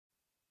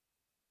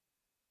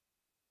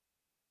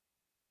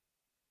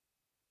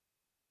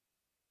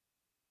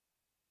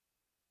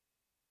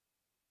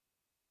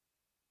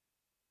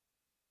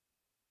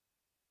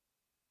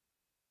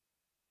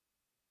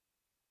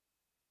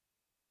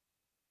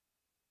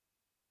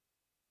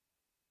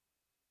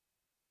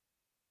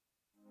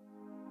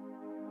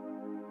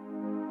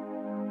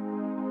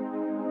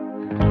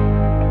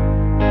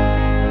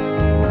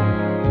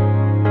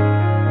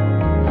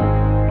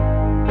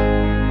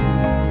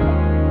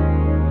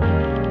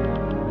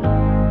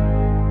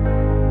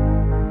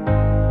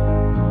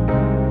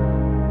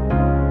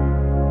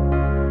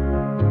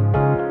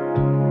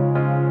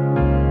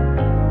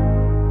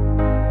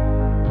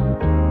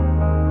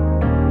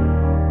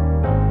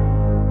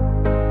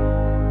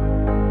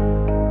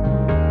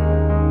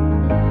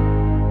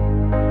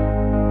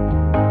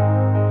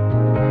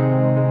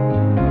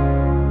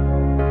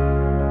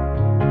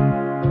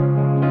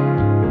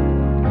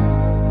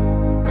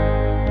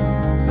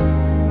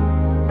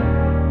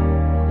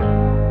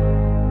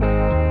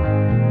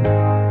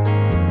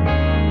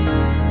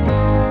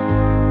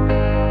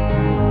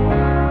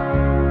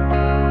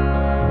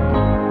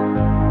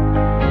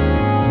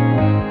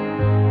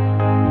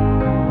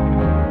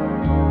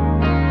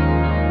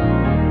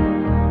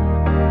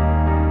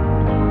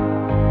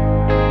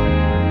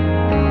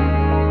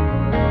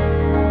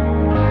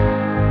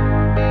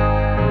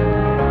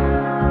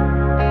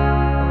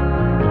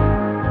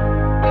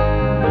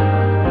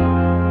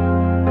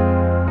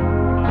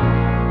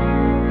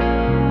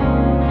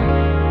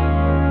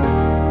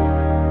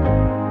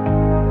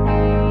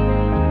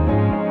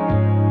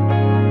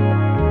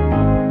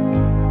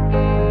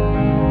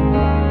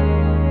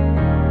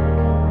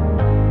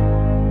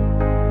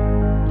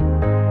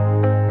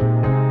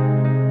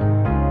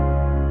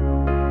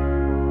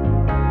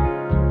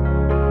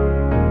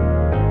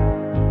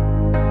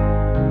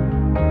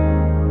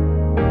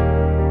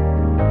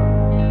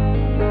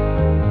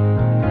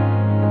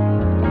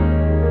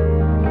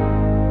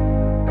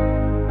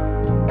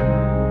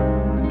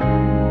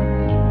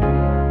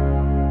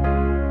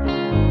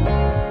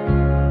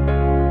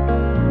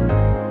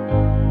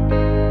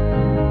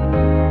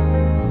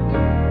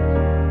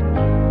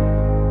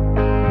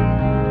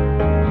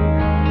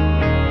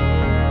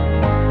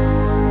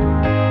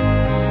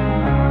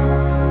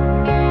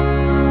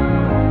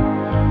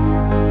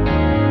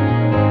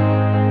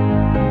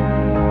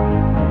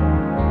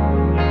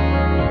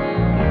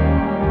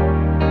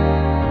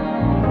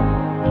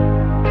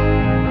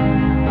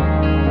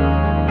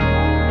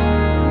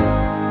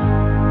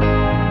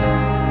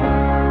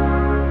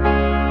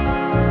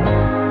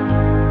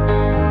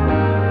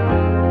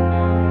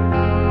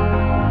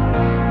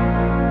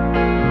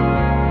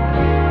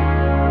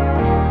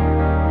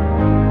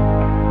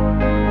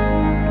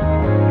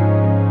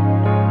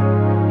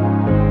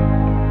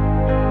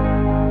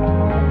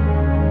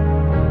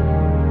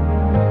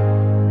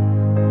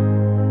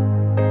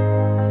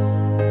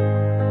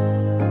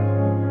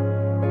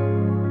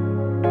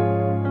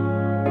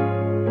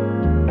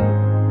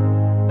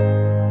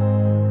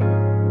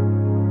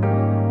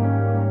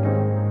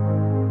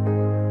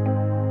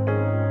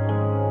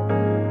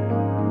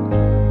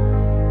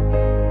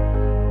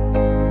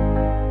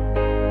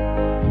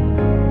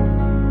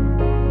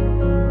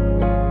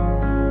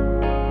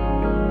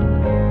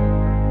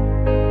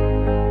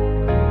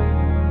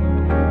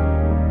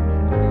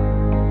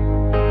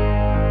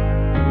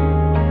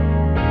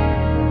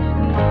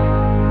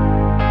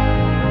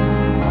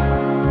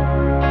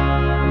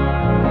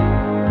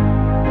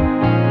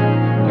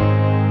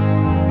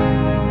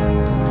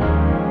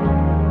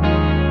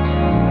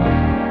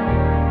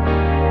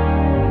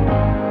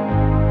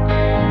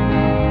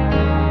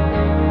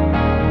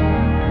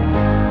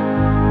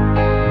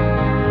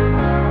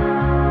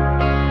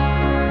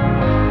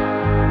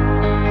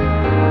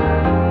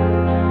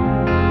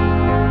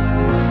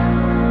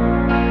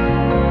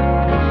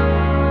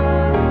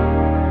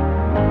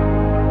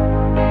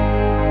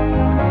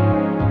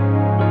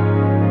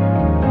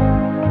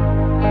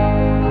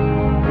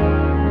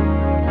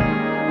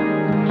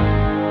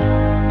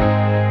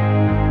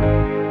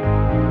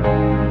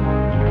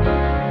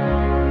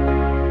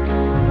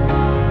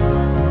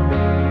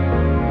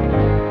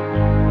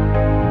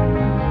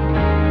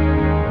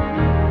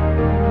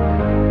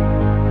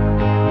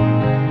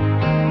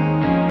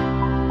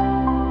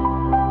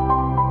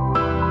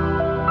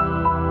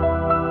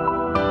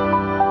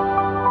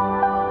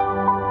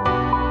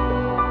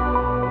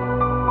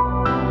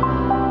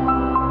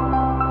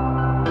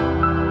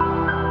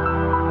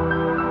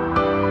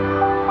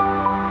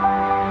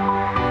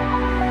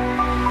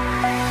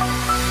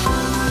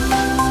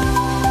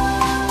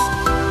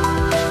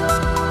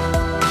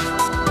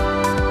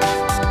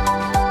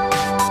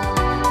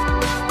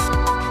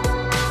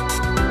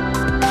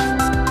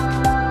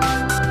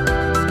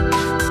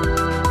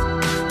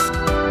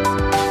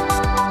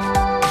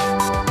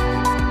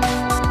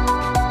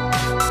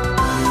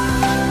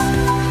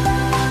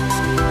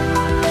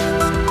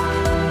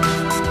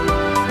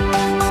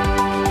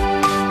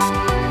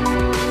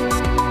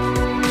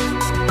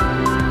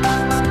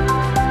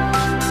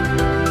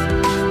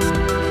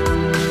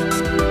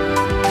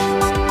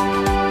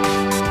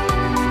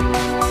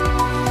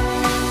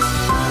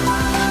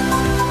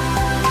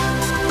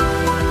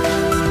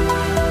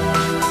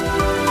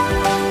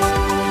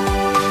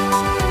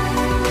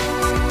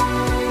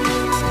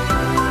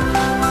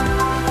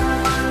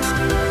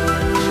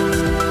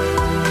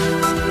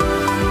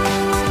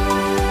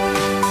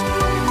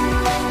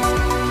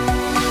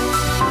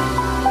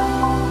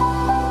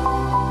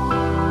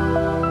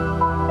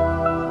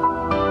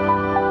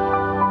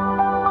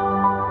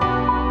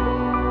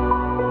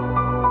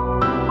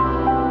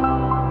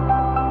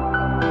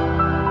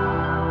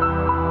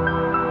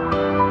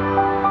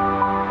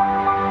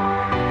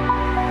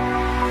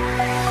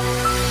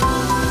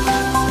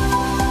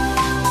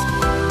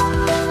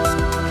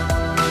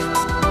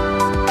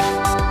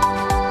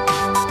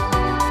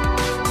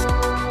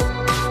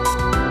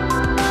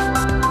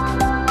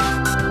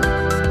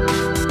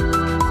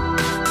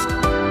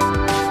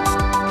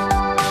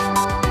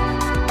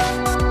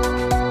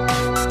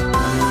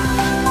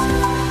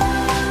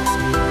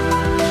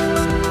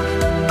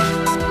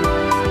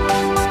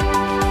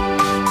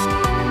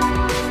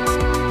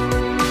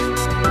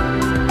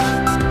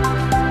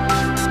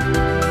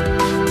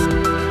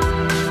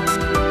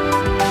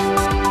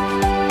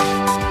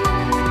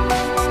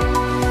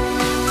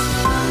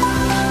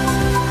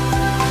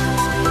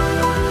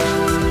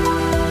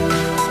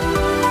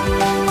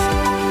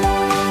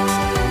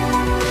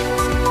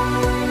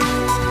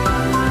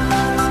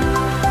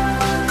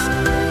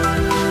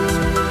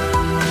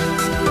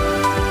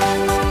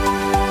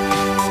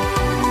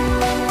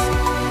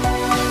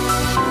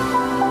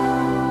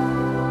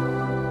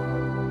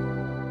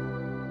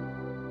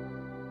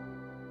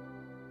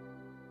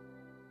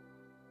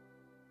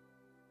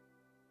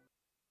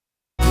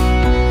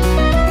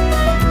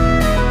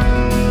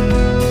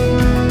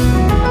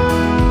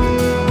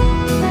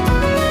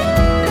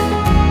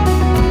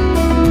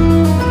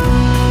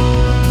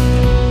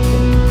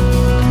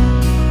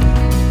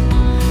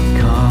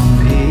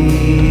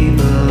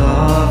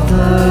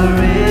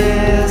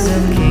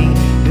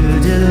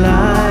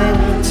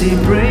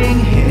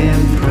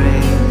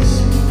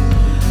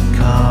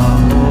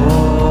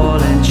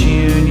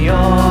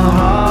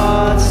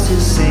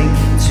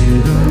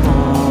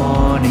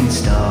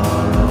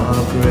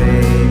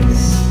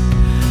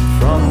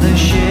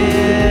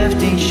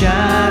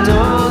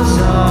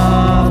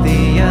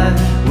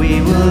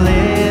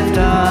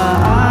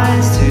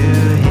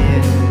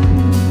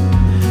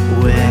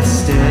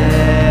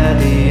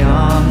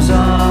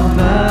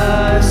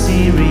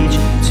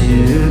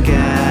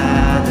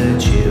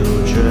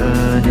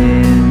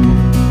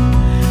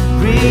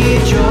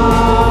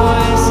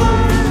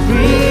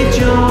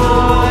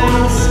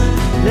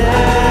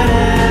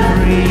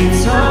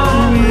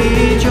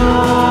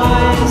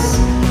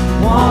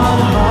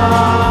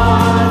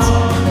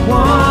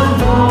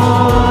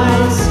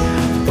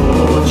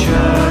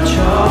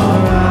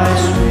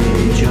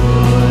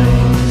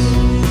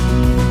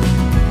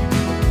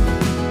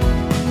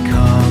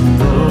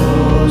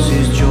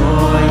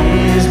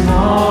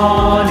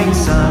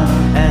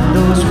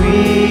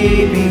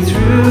weeping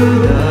through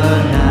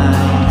the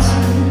night.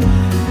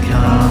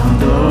 Come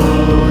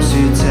those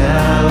who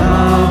tell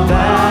of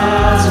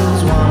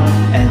battles won,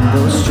 and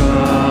those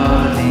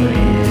struggling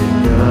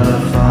in the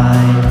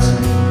fight.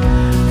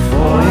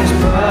 For his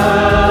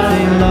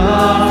perfect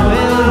love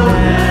will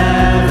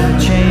never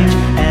change,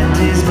 and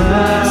his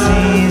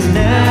mercies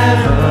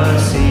never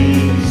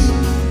cease,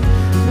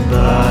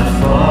 but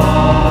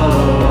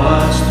follow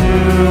us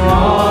through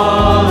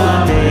all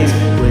our days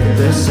with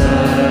the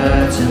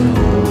certain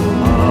hope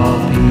of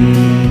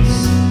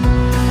peace.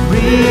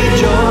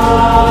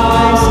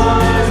 Rejoice,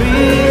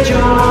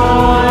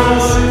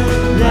 rejoice,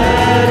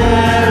 let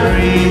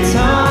every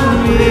tongue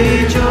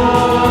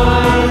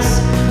rejoice.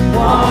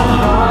 One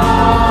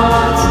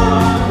heart,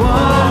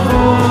 one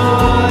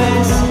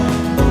voice,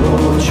 O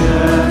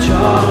Church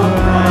of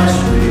Christ,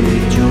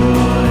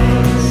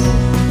 rejoice.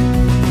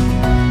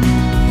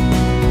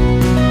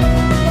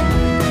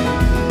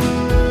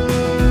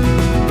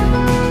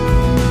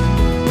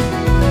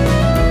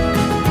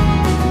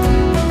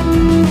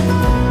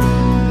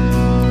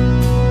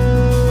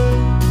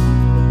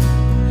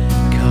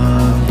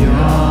 Come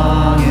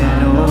young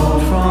and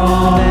old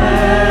from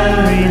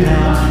every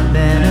land,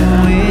 men and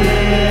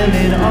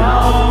women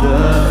of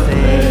the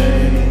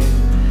faith.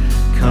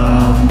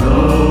 Come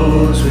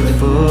those with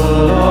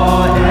full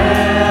or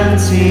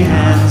empty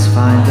hands,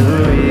 find the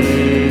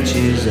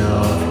riches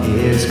of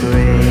his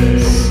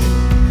grace.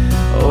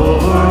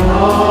 Over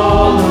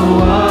all the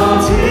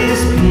world his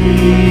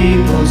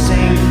people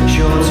sing,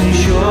 shore to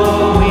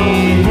shore we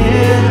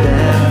hear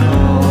them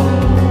call.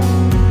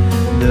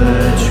 The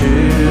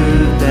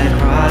truth that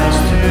cries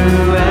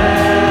through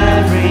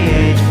every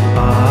age,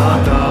 our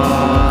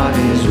God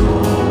is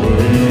all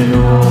in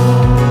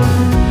all.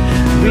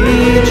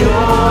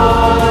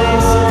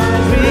 Rejoice,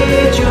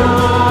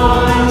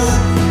 rejoice,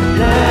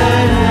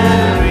 let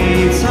every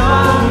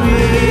tongue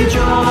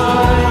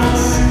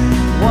rejoice.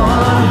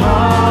 One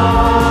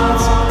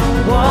heart,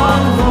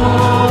 one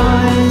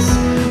voice,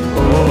 O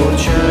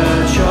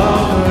Church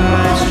of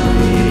Christ,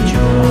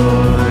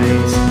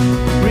 rejoice.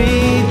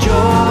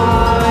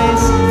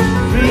 Rejoice,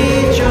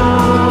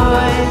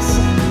 rejoice,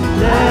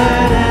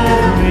 let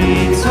every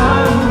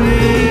tongue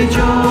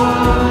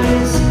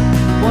rejoice.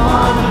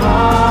 One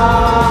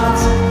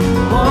heart,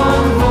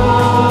 one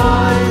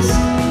voice,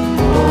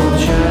 O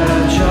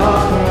Church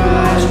of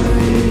Christ,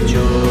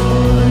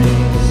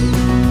 rejoice.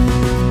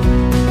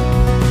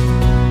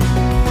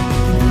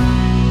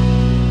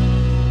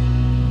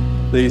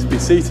 Please be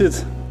seated.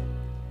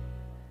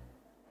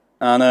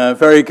 And a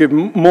very good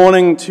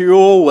morning to you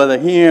all, whether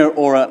here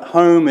or at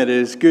home. It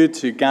is good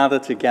to gather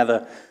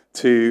together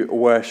to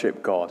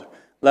worship God.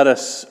 Let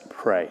us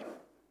pray.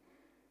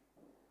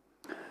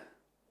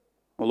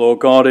 Well, Lord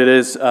God, it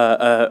is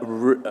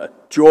a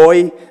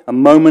joy, a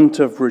moment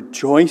of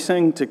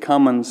rejoicing to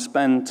come and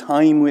spend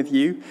time with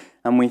you.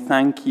 And we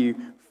thank you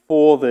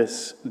for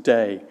this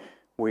day.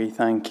 We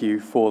thank you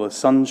for the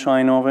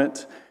sunshine of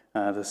it,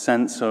 the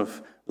sense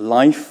of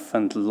life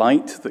and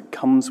light that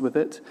comes with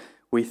it.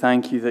 We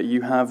thank you that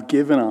you have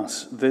given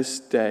us this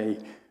day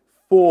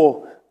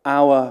for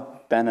our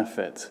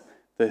benefit,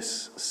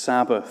 this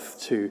Sabbath,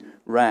 to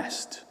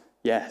rest,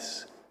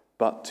 yes,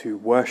 but to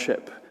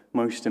worship,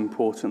 most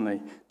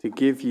importantly, to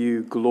give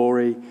you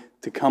glory,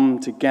 to come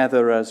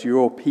together as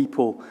your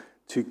people,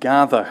 to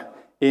gather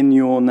in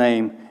your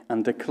name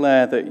and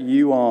declare that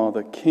you are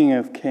the King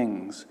of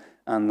Kings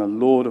and the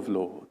Lord of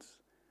Lords.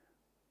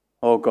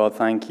 Oh God,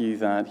 thank you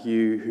that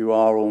you who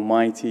are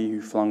almighty,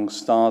 who flung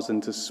stars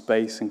into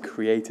space and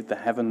created the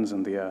heavens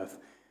and the earth,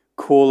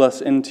 call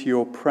us into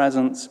your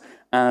presence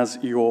as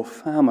your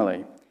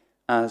family,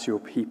 as your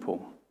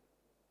people.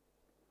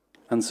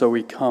 And so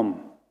we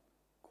come,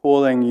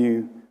 calling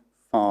you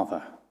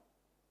Father.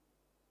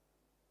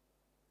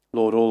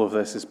 Lord, all of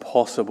this is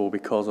possible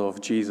because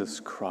of Jesus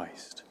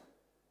Christ,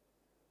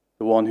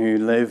 the one who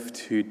lived,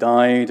 who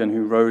died, and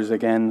who rose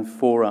again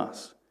for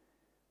us,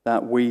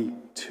 that we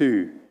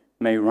too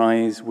may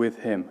rise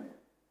with him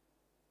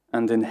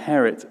and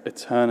inherit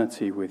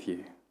eternity with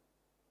you.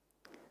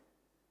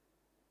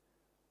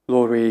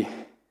 Lord,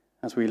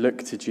 as we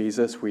look to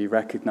Jesus, we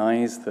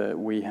recognize that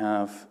we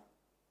have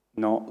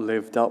not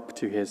lived up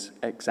to his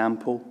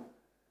example,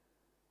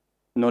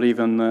 not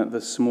even the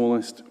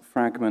smallest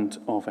fragment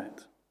of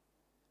it.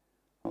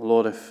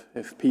 Lord,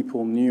 if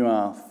people knew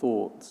our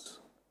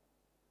thoughts,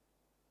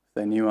 if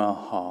they knew our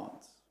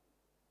hearts,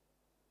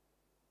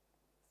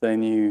 if they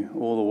knew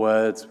all the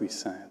words we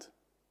said,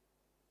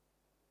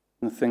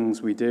 the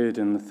things we did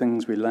and the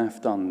things we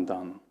left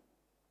undone.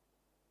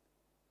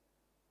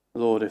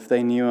 Lord, if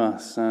they knew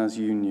us as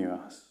you knew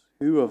us,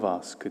 who of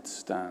us could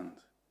stand?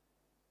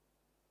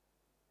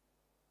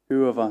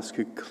 Who of us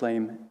could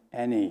claim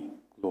any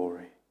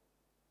glory?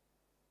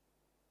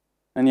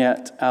 And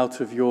yet, out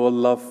of your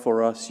love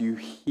for us, you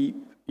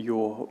heap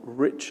your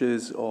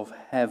riches of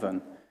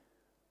heaven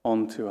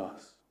onto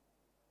us.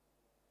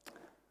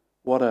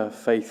 What a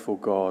faithful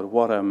God,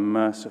 what a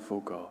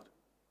merciful God.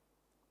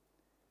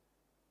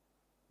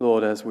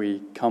 Lord, as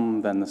we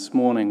come then this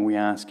morning, we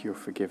ask your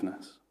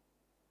forgiveness.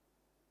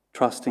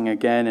 trusting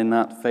again in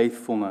that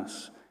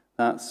faithfulness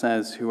that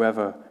says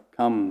whoever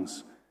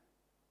comes,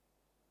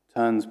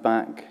 turns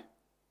back,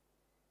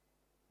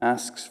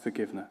 asks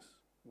forgiveness,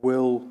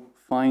 will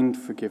find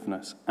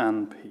forgiveness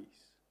and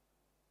peace.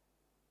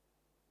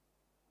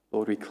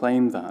 Lord, we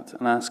claim that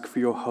and ask for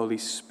your Holy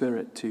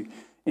Spirit to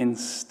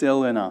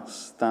instill in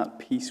us that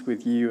peace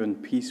with you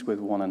and peace with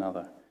one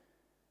another,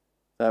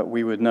 that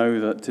we would know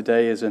that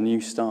today is a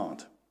new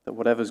start, that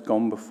whatever's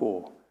gone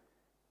before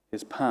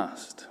is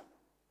past,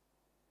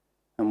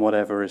 and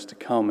whatever is to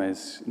come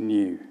is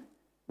new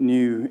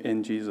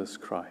in Jesus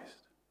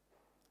Christ.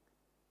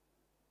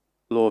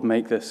 Lord,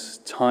 make this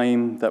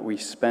time that we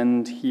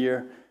spend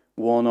here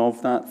one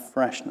of that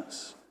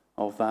freshness,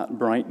 of that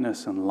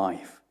brightness and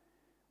life.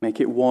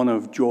 Make it one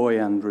of joy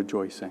and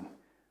rejoicing.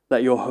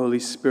 Let your Holy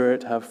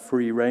Spirit have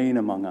free reign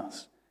among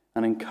us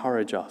and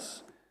encourage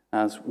us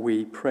as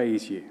we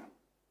praise you.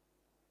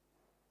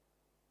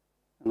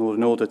 And Lord,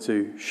 in order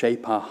to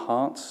shape our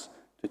hearts,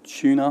 to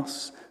tune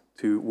us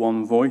to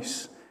one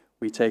voice,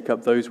 we take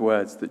up those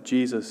words that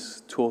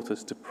Jesus taught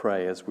us to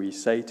pray as we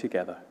say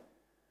together,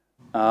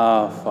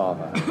 Our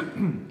Father,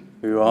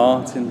 who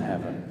art in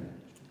heaven,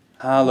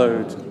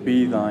 hallowed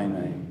be thy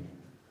name.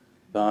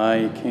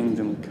 Thy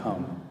kingdom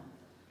come,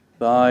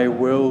 thy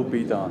will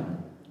be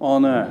done,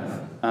 on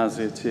earth as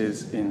it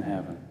is in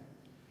heaven.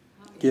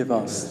 Give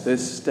us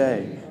this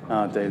day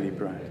our daily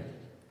bread,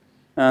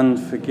 and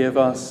forgive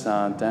us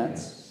our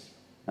debts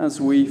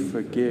as we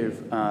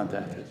forgive our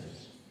debtors.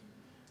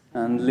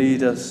 And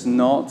lead us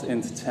not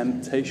into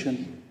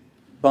temptation,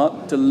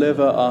 but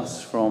deliver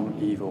us from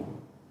evil.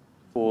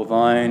 For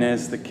thine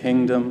is the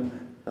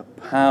kingdom, the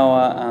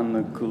power, and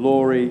the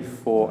glory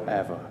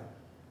forever.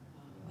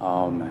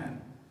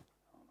 Amen.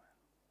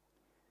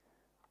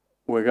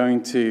 We're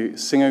going to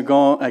sing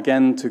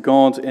again to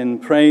God in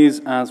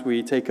praise as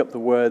we take up the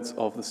words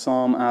of the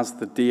psalm, as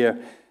the deer,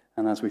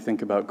 and as we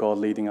think about God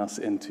leading us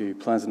into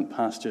pleasant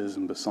pastures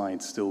and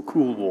beside still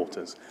cool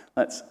waters.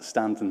 Let's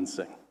stand and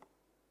sing.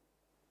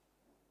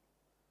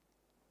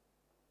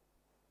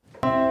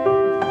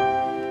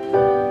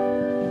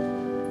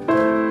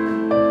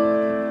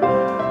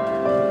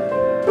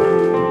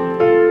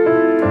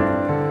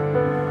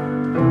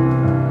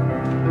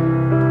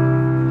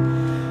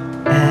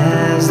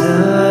 As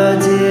the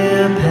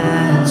deer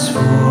pants for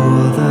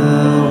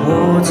the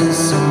waters,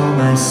 so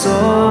my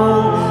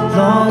soul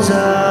longs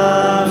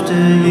after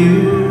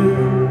you.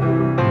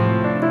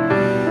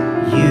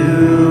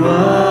 You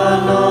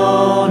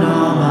alone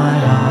are my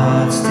heart.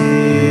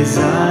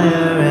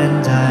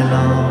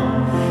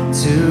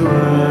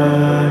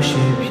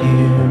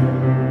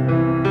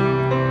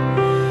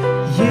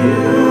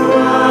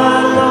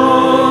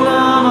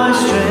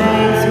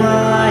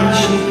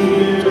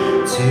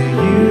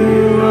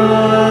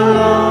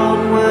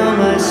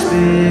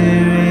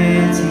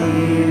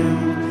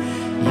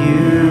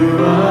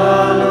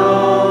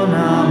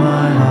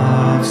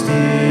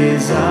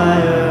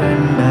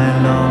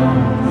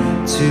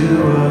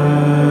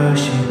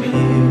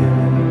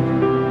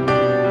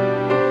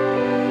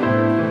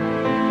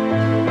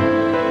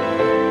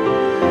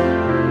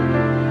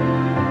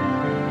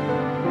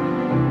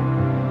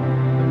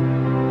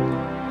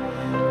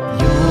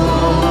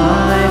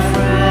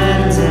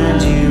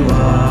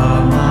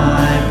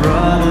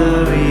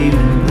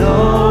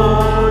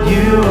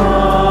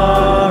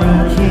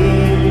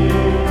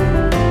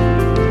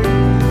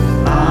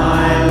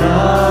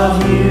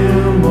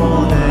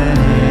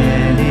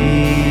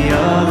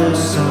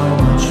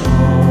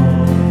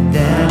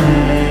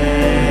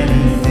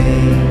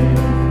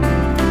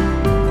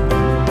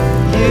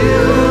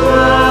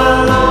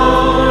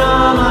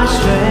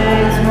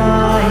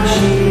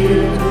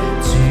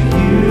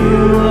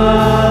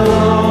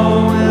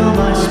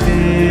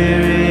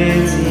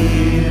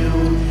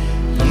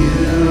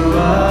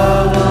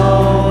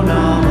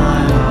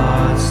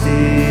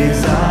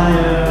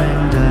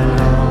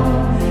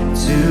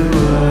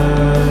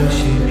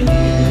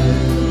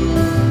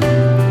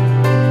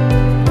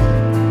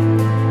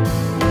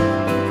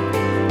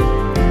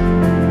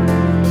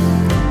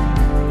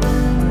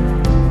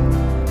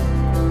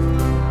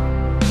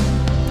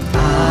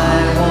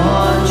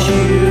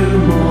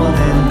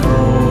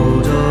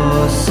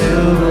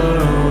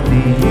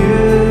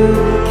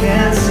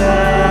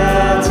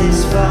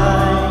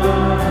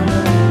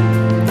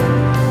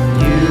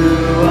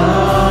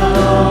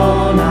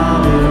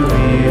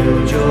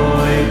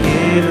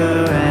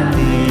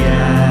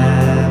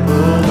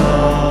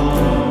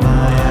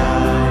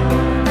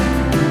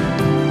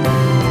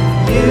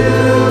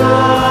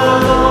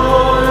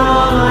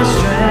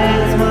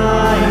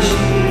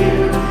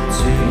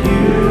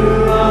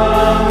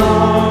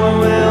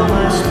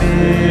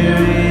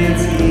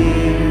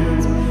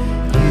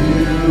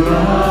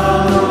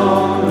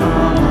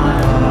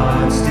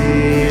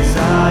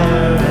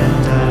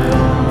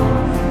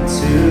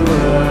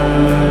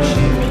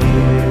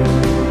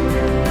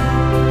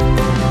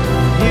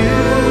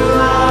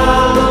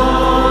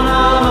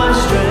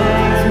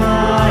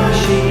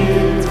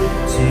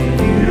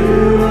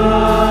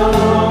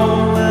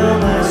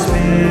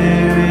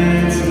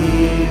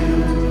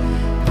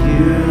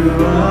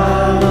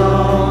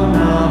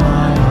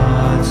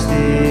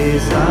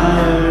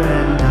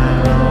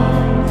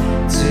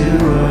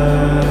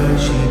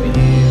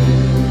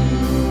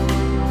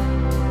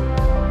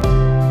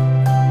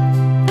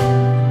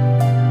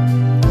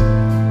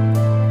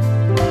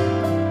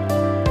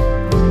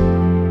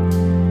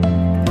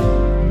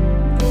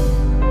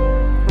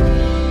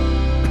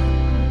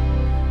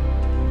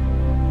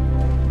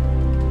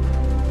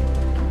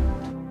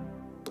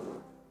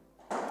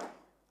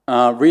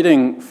 Our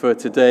reading for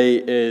today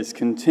is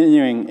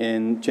continuing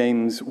in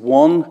James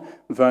 1,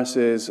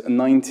 verses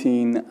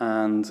 19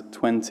 and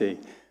 20.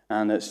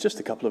 And it's just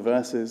a couple of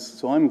verses,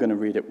 so I'm going to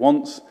read it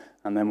once,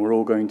 and then we're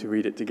all going to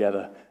read it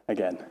together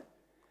again.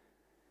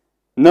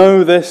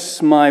 Know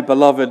this, my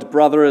beloved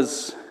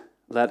brothers,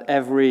 let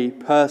every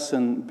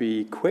person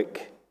be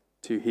quick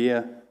to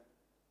hear,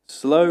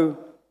 slow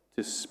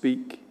to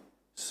speak,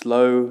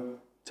 slow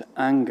to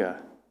anger.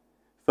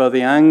 For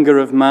the anger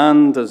of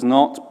man does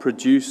not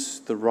produce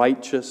the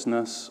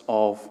righteousness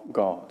of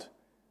God.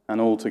 And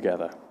all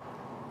together.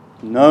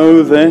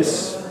 Know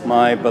this,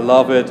 my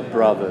beloved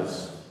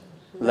brothers.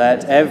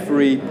 Let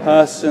every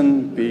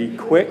person be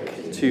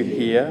quick to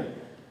hear,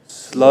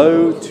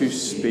 slow to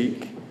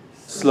speak,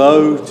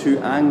 slow to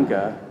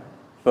anger.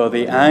 For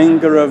the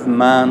anger of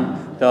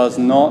man does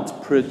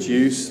not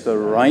produce the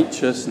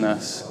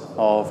righteousness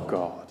of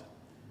God.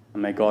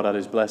 And may God add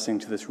his blessing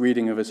to this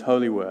reading of his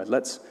holy word.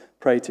 Let's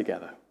pray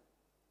together.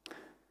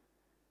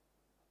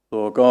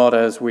 Lord God,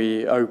 as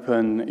we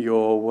open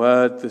your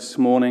word this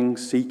morning,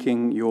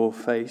 seeking your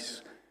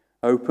face,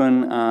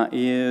 open our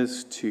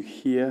ears to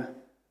hear,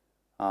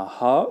 our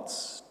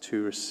hearts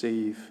to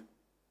receive,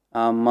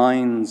 our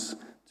minds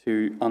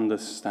to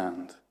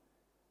understand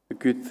the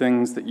good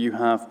things that you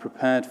have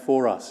prepared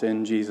for us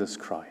in Jesus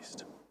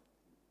Christ.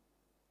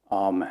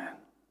 Amen.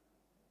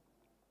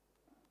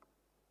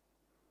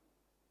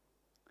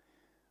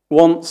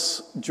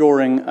 Once,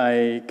 during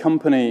a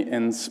company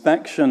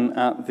inspection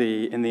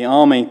in the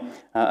army,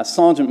 a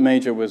sergeant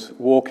major was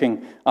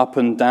walking up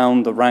and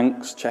down the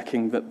ranks,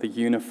 checking that the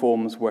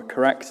uniforms were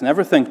correct, and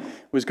everything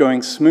was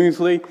going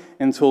smoothly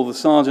until the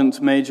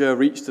sergeant major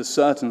reached a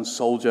certain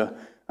soldier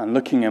and,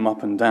 looking him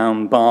up and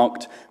down,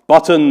 barked,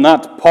 "Button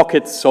that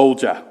pocket,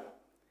 soldier!"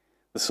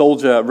 The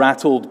soldier,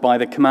 rattled by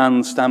the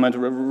command, stammered,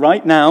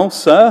 "Right now,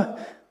 sir?"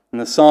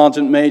 And the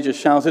sergeant major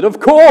shouted,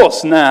 "Of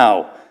course,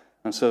 now!"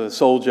 And so the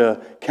soldier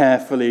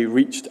carefully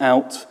reached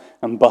out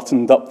and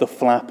buttoned up the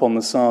flap on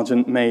the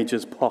sergeant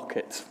major's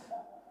pocket.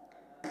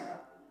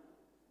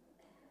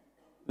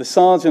 The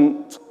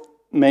sergeant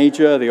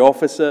major, the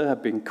officer,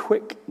 had been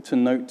quick to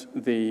note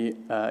the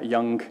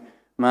young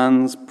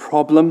man's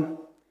problem,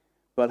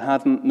 but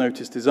hadn't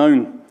noticed his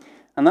own.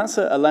 And that's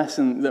a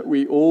lesson that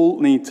we all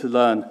need to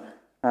learn,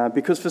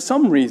 because for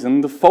some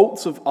reason the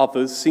faults of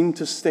others seem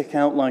to stick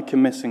out like a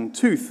missing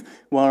tooth,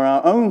 while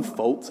our own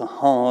faults are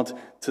hard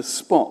to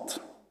spot.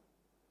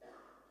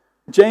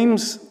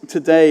 James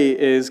today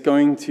is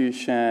going to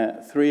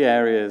share three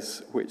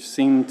areas which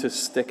seem to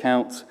stick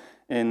out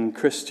in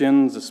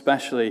Christians,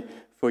 especially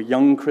for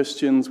young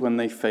Christians when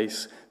they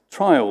face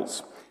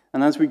trials.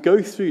 And as we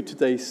go through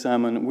today's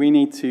sermon, we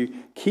need to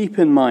keep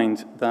in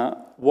mind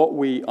that what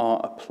we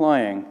are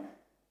applying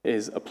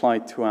is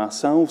applied to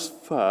ourselves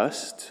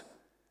first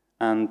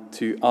and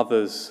to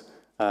others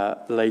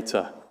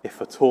later,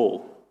 if at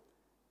all.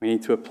 We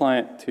need to apply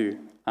it to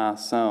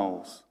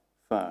ourselves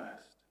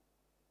first.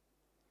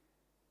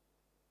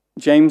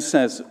 James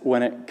says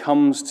when it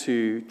comes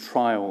to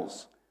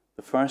trials,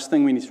 the first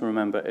thing we need to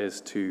remember is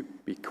to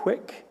be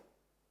quick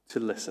to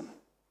listen.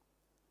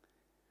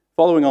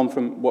 Following on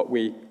from what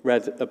we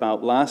read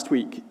about last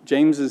week,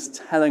 James is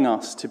telling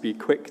us to be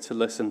quick to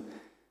listen,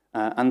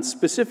 and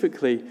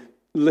specifically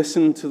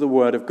listen to the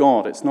word of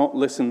God. It's not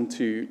listen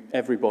to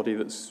everybody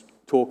that's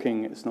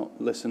talking. It's not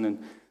listen in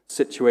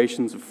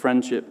situations of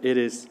friendship. It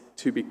is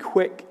to be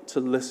quick to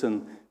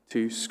listen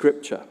to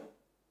Scripture.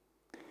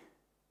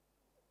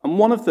 And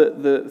one of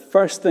the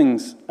first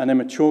things an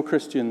immature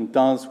Christian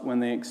does when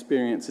they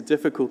experience a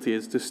difficulty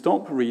is to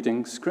stop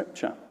reading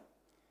Scripture.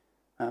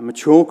 A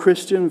mature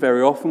Christian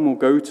very often will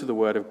go to the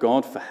Word of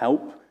God for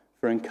help,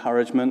 for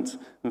encouragement,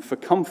 and for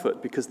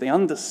comfort, because they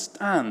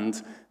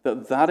understand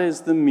that that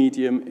is the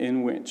medium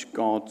in which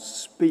God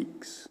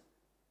speaks.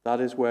 That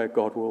is where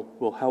God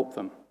will help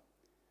them.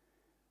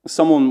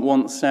 Someone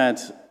once said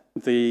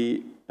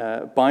the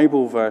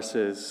Bible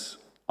verses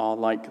are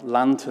like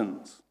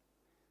lanterns.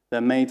 They're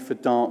made for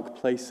dark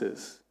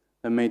places.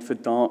 They're made for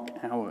dark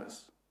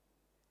hours.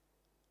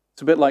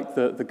 It's a bit like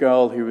the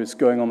girl who was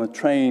going on the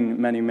train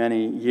many,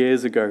 many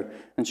years ago,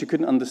 and she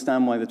couldn't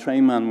understand why the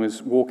train man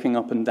was walking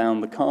up and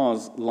down the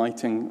cars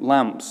lighting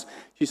lamps.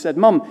 She said,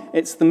 "Mum,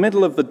 it's the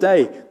middle of the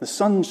day. The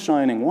sun's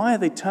shining. Why are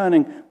they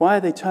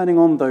turning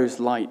on those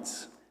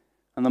lights?"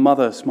 And the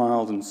mother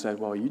smiled and said,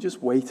 "Well, you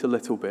just wait a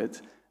little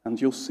bit, and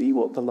you'll see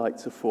what the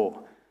lights are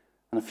for."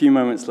 And a few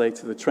moments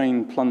later, the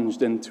train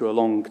plunged into a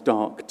long,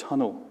 dark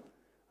tunnel,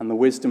 and the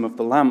wisdom of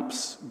the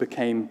lamps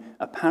became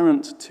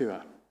apparent to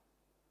her.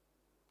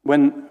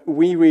 When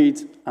we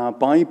read our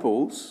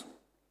Bibles,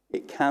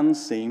 it can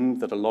seem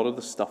that a lot of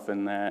the stuff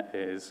in there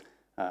is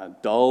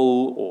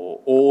dull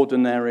or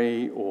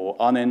ordinary or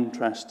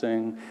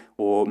uninteresting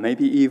or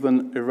maybe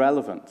even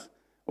irrelevant.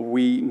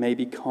 We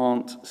maybe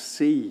can't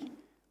see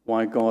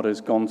why God has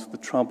gone to the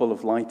trouble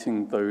of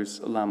lighting those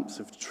lamps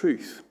of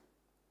truth.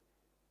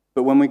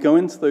 But when we go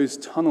into those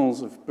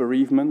tunnels of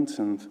bereavement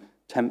and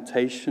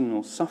temptation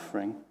or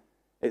suffering,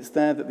 it's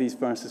there that these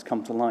verses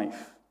come to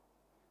life.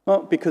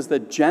 Not because they're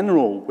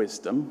general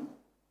wisdom,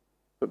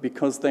 but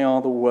because they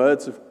are the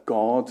words of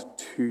God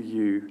to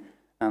you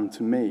and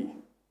to me.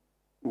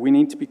 We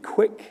need to be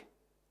quick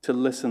to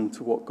listen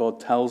to what God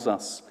tells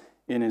us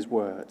in his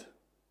word.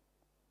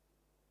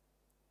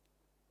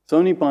 It's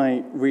only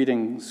by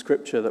reading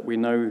Scripture that we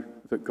know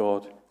that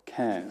God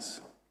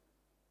cares.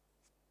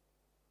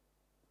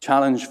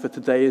 Challenge for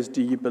today is,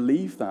 do you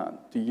believe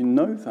that? Do you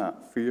know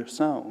that for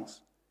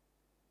yourselves?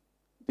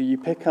 Do you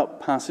pick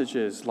up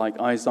passages like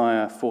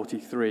Isaiah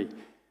 43?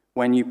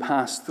 When you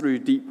pass through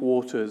deep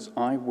waters,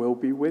 I will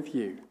be with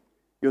you.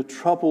 Your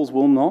troubles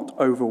will not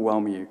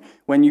overwhelm you.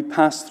 When you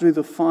pass through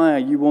the fire,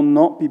 you will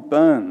not be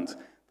burned.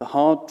 The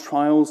hard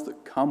trials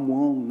that come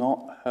will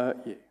not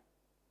hurt you.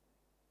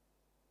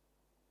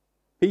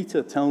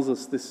 Peter tells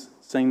us this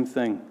same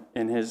thing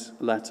in his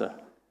letter.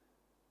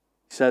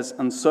 He says,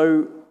 and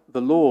so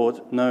the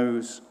Lord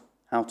knows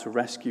how to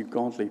rescue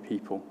godly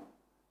people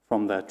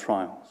from their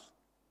trials.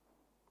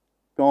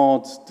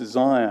 God's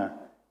desire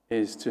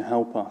is to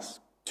help us,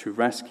 to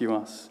rescue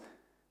us,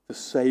 to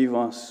save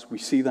us. We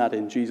see that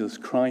in Jesus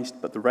Christ,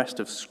 but the rest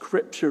of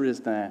Scripture is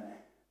there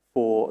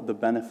for the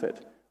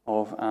benefit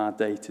of our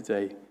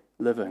day-to-day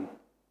living.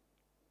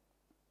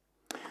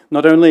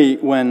 Not only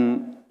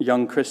when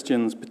young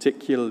Christians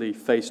particularly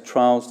face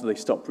trials do they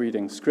stop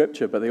reading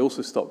Scripture, but they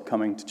also stop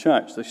coming to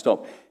church. They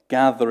stop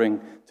gathering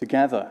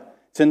together.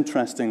 It's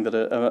interesting that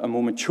a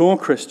more mature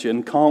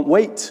Christian can't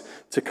wait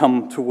to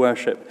come to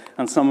worship.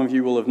 And some of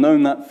you will have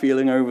known that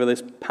feeling over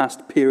this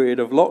past period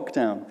of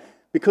lockdown,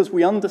 because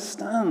we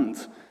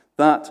understand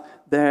that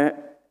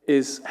there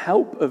is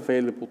help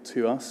available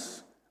to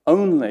us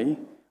only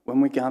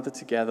when we gather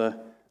together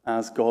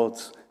as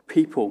God's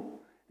people.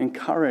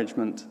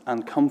 Encouragement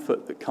and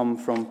comfort that come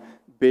from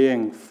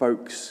being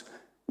folks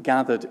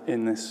gathered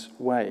in this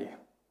way.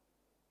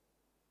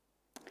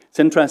 It's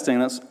interesting,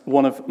 that's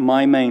one of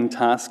my main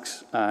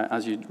tasks,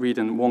 as you read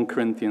in 1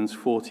 Corinthians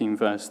 14,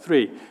 verse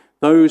 3.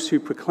 Those who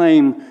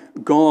proclaim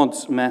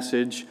God's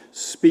message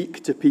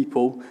speak to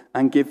people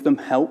and give them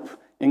help,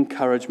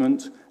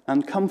 encouragement,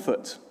 and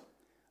comfort.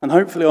 And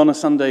hopefully on a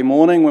Sunday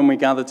morning when we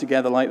gather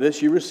together like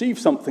this, you receive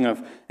something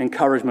of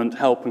encouragement,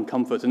 help, and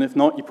comfort. And if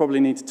not, you probably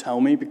need to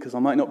tell me, because I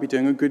might not be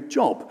doing a good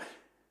job.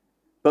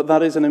 But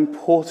that is an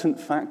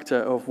important factor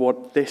of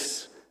what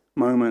this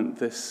moment,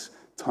 this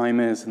time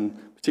is, and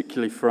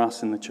particularly for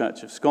us in the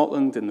Church of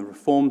Scotland, in the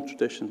Reformed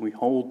tradition, we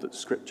hold that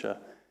Scripture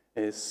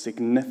is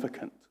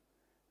significant,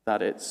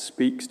 that it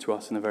speaks to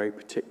us in a very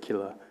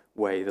particular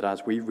way, that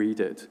as we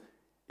read it,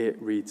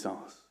 it reads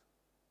us.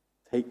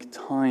 Take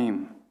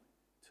time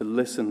to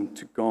listen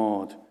to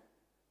God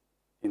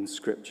in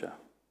Scripture.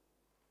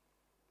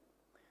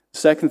 The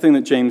second thing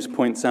that James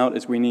points out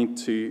is we need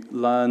to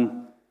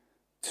learn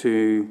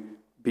to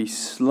be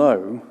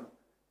slow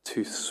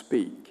to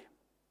speak.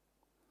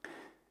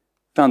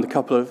 Found a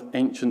couple of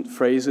ancient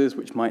phrases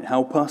which might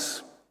help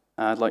us.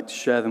 I'd like to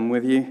share them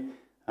with you.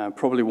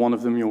 Probably one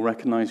of them you'll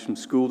recognize from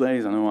school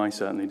days. I know I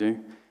certainly do.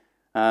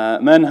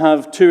 Men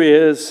have 2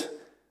 ears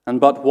and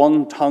but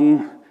one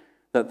tongue,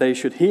 that they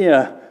should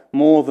hear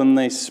more than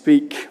they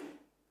speak.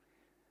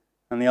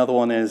 And the other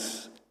one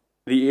is,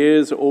 the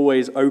ears are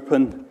always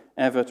open,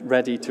 ever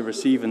ready to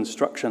receive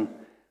instruction,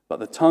 but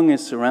the tongue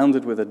is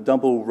surrounded with a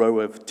double row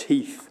of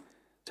teeth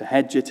to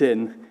hedge it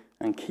in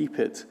and keep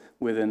it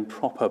within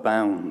proper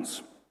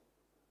bounds.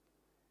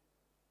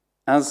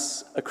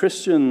 As a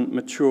Christian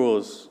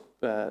matures,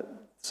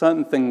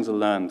 certain things are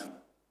learned.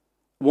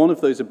 One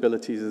of those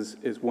abilities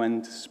is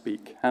when to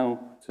speak, how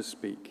to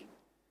speak.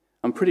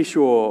 I'm pretty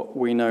sure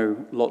we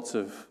know lots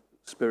of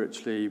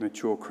spiritually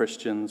mature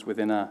Christians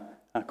within our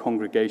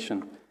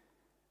congregation,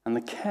 and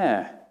the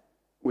care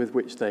with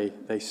which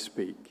they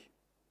speak.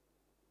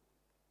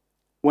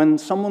 When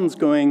someone's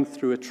going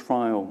through a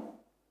trial,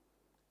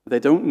 they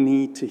don't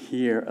need to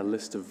hear a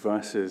list of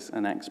verses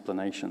and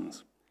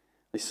explanations.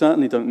 They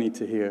certainly don't need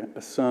to hear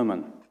a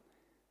sermon.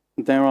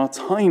 There are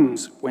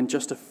times when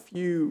just a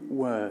few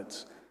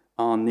words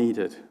are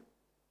needed.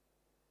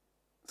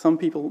 Some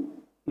people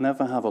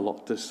never have a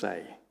lot to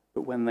say,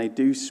 but when they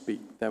do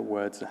speak, their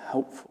words are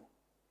helpful,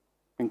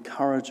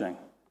 encouraging,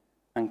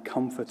 and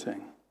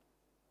comforting.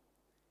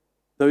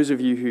 Those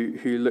of you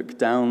who look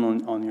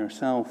down on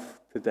yourself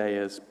today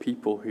as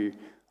people who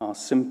are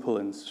simple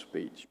in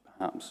speech,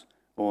 perhaps,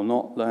 or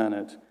not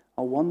learned,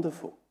 are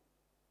wonderful,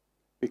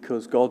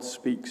 because God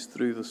speaks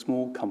through the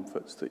small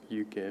comforts that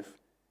you give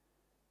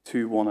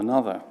to one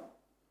another.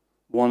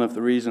 One of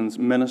the reasons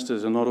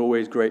ministers are not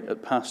always great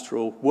at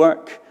pastoral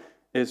work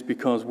is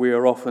because we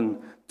are often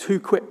too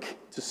quick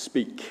to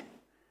speak,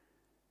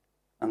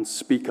 and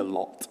speak a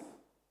lot.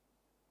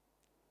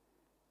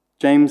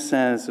 James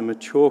says a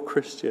mature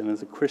Christian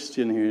is a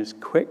Christian who is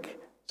quick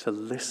to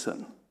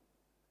listen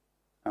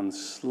and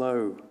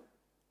slow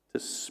to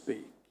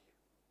speak.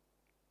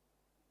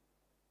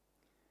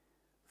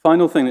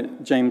 Final thing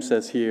that James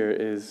says here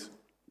is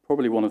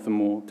probably one of the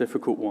more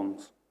difficult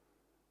ones.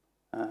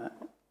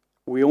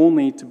 We all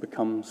need to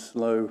become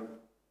slow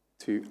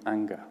to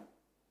anger.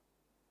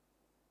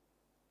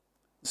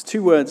 There's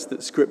two words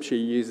that Scripture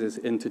uses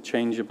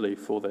interchangeably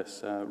for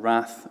this,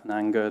 wrath and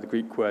anger. The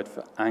Greek word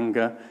for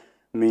anger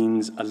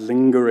means a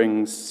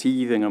lingering,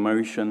 seething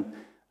emotion,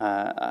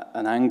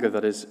 an anger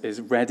that is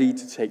ready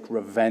to take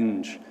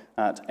revenge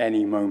at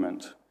any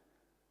moment.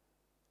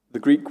 The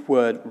Greek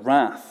word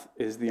wrath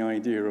is the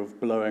idea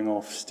of blowing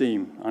off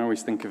steam. I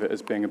always think of it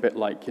as being a bit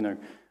like,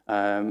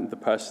 the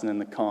person in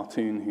the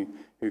cartoon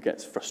who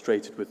gets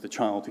frustrated with the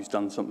child who's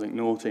done something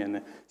naughty and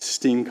the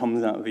steam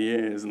comes out of the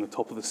ears and the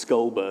top of the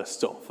skull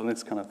bursts off and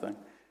this kind of thing.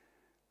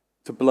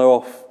 To blow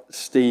off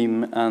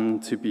steam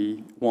and to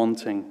be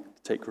wanting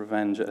to take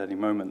revenge at any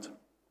moment.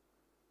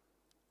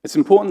 It's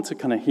important to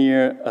kind of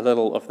hear a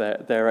little of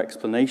their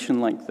explanation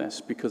like this,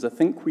 because I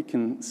think we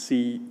can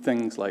see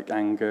things like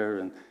anger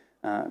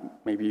and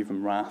maybe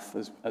even wrath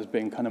as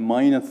being kind of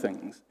minor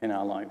things in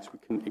our lives. We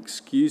can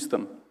excuse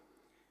them.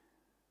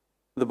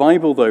 The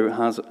Bible, though,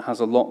 has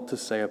a lot to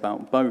say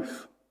about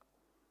both.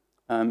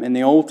 In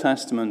the Old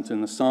Testament,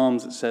 in the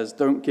Psalms, it says,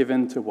 "Don't give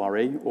in to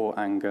worry or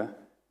anger.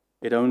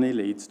 It only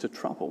leads to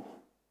trouble."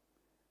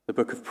 The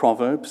book of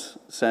Proverbs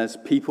says,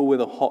 "People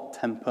with a hot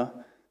temper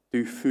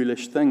do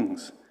foolish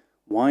things.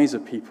 Wiser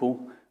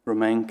people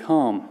remain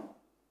calm."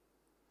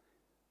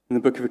 In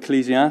the book of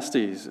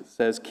Ecclesiastes, it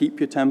says, "Keep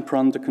your temper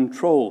under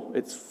control.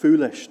 It's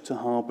foolish to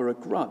harbor a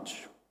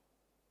grudge."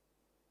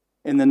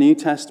 In the New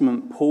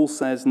Testament, Paul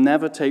says,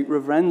 "Never take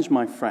revenge,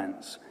 my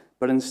friends,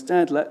 but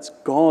instead let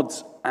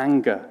God's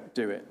anger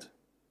do it."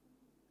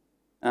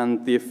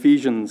 And the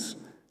Ephesians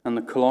and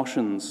the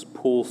Colossians,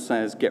 Paul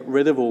says, "Get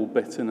rid of all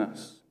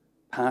bitterness,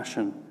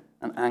 passion,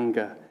 and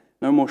anger.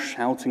 No more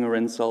shouting or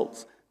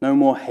insults. No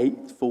more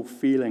hateful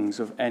feelings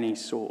of any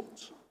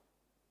sort."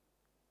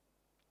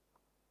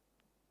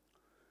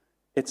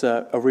 It's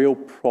a real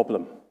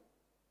problem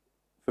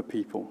for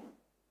people.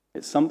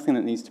 It's something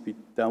that needs to be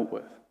dealt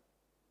with.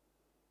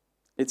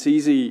 It's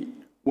easy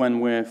when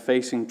we're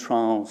facing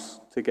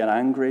trials to get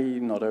angry,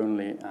 not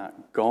only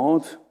at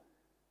God,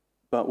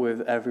 but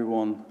with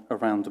everyone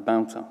around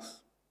about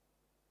us.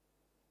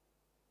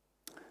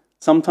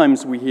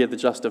 Sometimes we hear the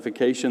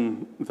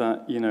justification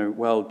that,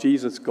 well,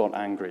 Jesus got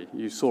angry.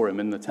 You saw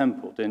him in the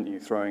temple, didn't you,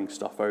 throwing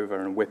stuff over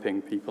and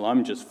whipping people.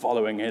 I'm just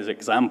following his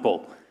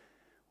example.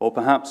 Or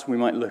perhaps we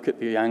might look at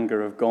the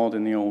anger of God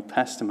in the Old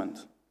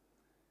Testament.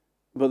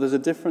 But there's a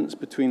difference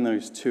between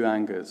those two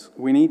angers.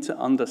 We need to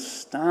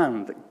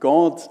understand that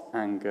God's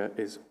anger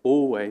is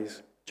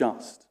always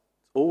just.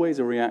 It's always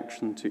a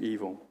reaction to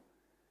evil.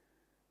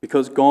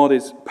 Because God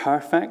is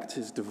perfect,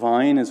 is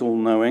divine, is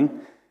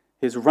all-knowing,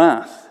 his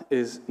wrath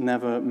is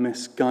never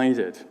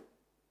misguided.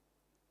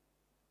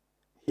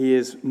 He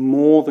is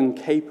more than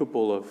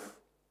capable of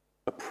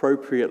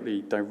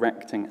appropriately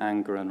directing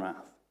anger and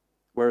wrath.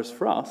 Whereas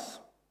for us,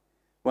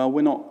 well,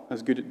 we're not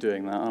as good at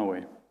doing that, are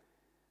we?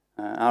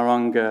 Our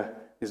anger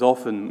is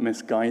often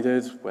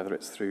misguided, whether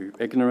it's through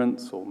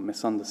ignorance or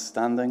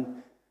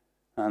misunderstanding.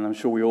 And I'm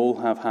sure we all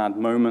have had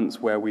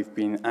moments where we've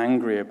been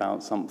angry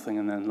about something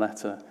and then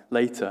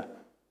later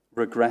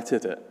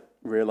regretted it,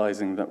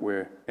 realizing that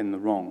we're in the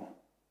wrong.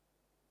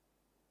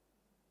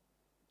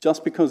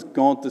 Just because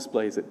God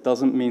displays it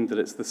doesn't mean that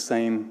it's the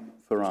same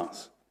for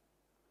us.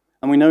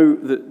 And we know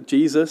that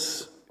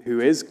Jesus, who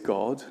is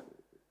God,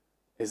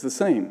 is the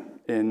same.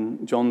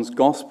 In John's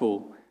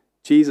Gospel,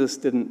 Jesus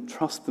didn't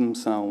trust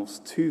themselves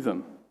to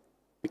them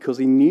because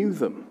he knew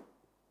them.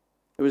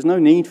 There was no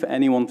need for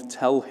anyone to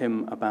tell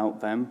him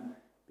about them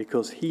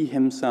because he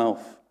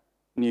himself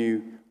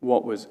knew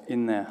what was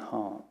in their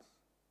hearts.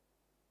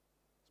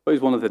 I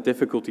suppose one of the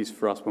difficulties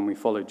for us when we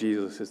follow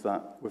Jesus is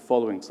that we're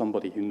following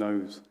somebody who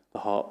knows the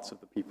hearts of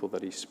the people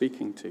that he's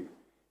speaking to,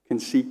 can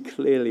see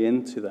clearly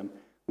into them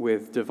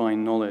with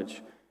divine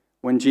knowledge.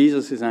 When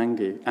Jesus is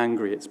angry,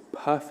 it's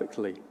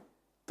perfectly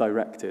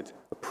directed,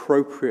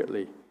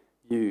 appropriately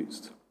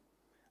used.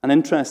 And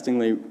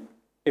interestingly,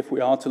 if we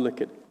are to look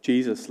at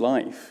Jesus'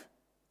 life,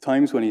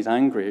 times when he's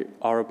angry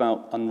are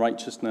about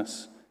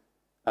unrighteousness,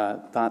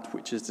 that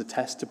which is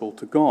detestable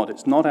to God.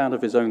 It's not out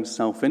of his own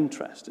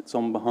self-interest. It's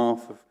on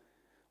behalf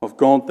of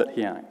God that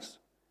he acts.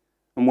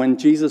 And when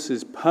Jesus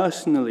is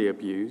personally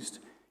abused,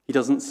 he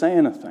doesn't say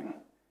anything.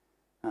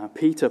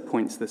 Peter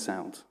points this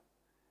out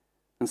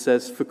and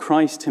says, "For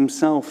Christ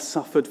himself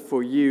suffered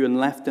for you and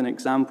left an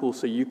example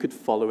so you could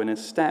follow in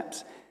his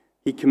steps.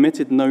 He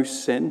committed no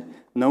sin.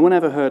 No one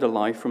ever heard a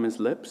lie from his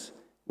lips.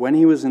 When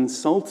he was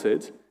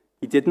insulted,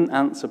 he didn't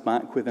answer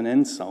back with an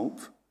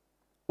insult.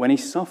 When he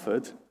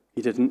suffered,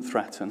 he didn't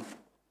threaten,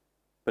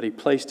 but he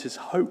placed his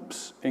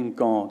hopes in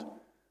God,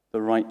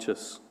 the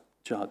righteous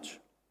judge."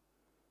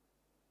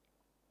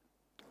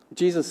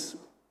 Jesus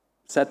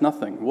said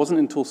nothing. It wasn't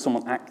until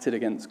someone acted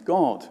against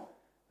God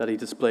that he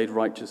displayed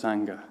righteous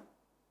anger.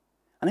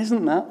 And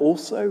isn't that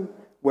also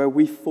where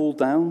we fall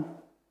down?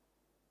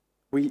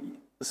 We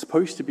are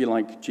supposed to be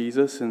like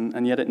Jesus,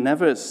 and yet it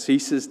never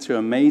ceases to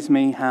amaze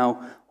me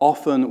how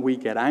often we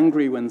get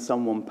angry when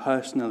someone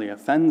personally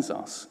offends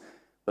us,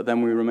 but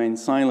then we remain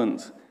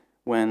silent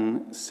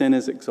when sin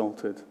is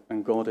exalted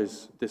and God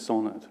is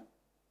dishonored.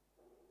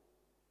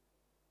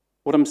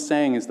 What I'm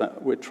saying is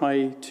that we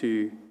try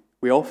to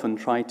we often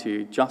try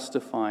to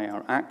justify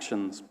our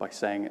actions by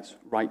saying it's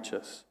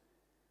righteous,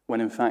 when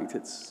in fact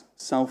it's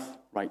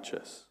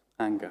self-righteous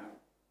anger.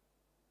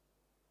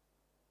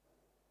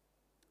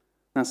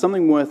 Now,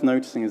 something worth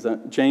noticing is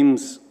that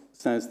James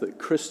says that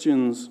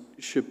Christians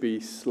should be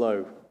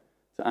slow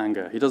to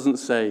anger. He doesn't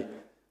say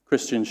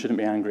Christians shouldn't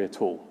be angry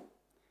at all.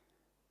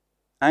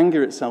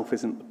 Anger itself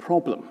isn't the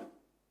problem.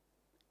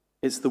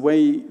 It's the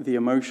way the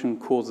emotion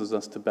causes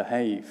us to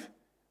behave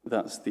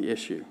that's the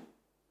issue.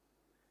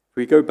 If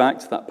we go back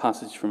to that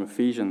passage from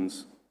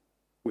Ephesians,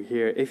 we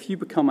hear, if you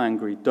become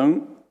angry,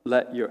 don't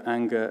let your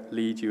anger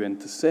lead you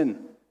into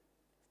sin.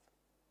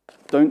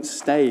 Don't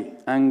stay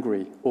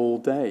angry all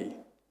day.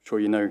 I'm sure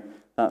you know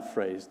that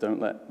phrase, don't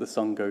let the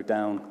sun go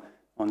down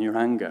on your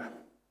anger.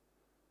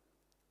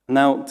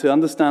 Now, to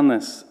understand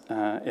this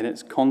in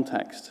its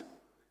context,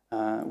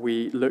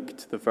 we look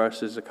to the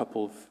verses, a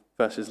couple of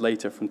verses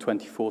later from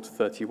 24 to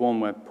 31,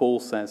 where Paul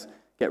says,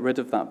 get rid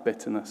of that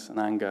bitterness and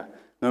anger.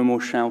 No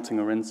more shouting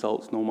or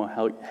insults, no more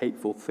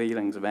hateful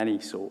feelings of any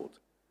sort.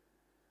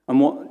 And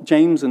what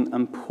James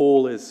and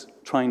Paul is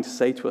trying to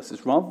say to us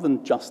is, rather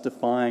than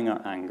justifying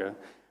our anger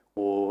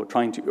or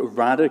trying to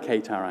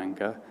eradicate our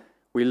anger,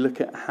 we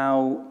look at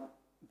how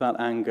that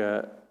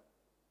anger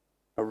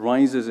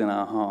arises in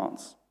our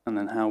hearts and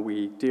then how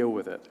we deal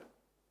with it.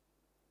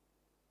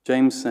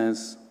 James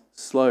says,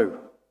 slow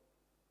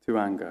to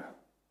anger.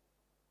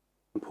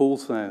 And Paul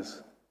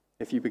says,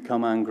 if you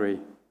become angry,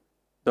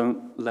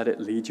 don't let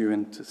it lead you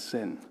into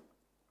sin.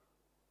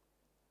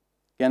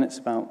 Again, it's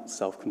about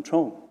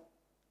self-control,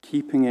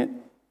 keeping it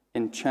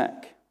in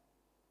check.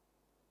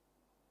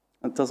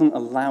 It doesn't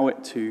allow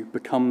it to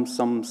become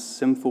some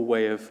sinful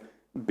way of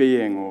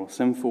being or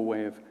sinful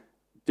way of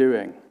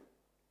doing.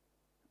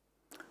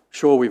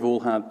 Sure, we've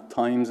all had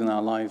times in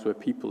our lives where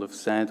people have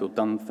said or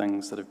done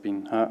things that have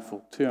been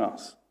hurtful to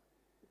us.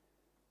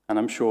 And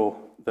I'm sure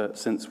that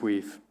since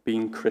we've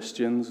been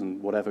Christians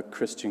and whatever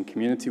Christian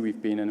community we've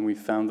been in, we've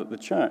found that the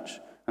church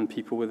and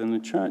people within the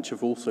church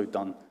have also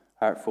done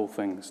hurtful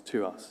things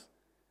to us.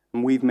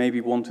 And we've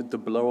maybe wanted to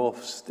blow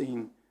off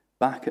steam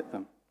back at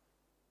them.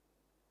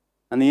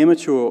 And the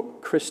immature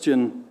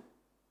Christian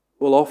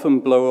will often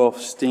blow off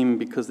steam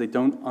because they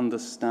don't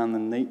understand the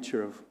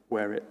nature of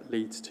where it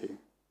leads to.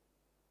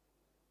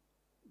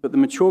 But the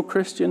mature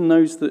Christian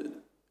knows that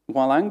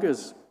while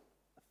anger's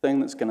a thing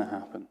that's going to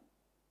happen,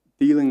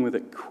 dealing with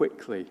it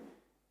quickly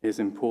is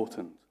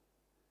important.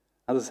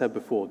 As I said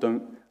before,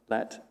 don't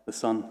let the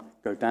sun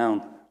go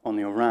down on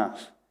your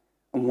wrath.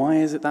 And why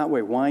is it that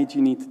way? Why do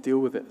you need to deal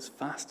with it as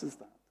fast as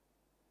that?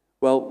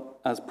 Well,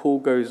 as Paul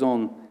goes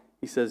on,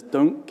 he says,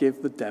 don't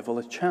give the devil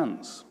a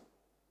chance.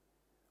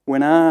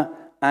 When our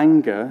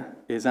anger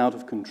is out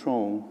of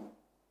control,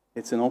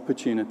 it's an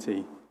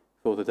opportunity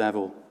for the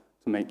devil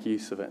to make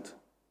use of it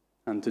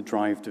and to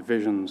drive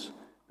divisions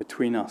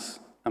between us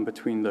and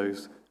between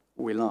those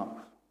we love.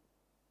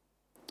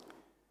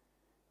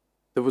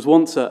 There was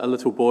once a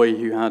little boy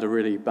who had a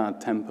really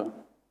bad temper,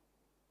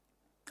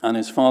 and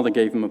his father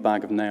gave him a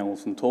bag of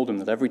nails and told him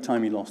that every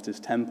time he lost his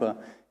temper,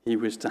 he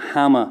was to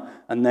hammer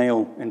a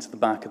nail into the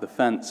back of the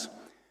fence.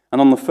 And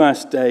on the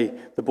first day,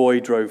 the boy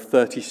drove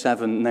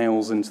 37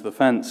 nails into the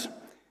fence.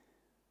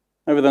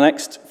 Over the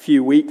next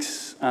few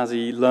weeks, as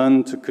he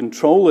learned to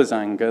control his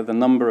anger, the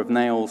number of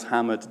nails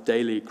hammered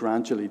daily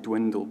gradually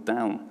dwindled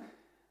down,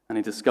 and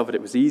he discovered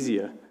it was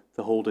easier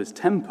to hold his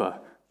temper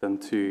than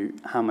to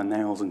hammer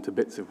nails into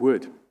bits of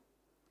wood.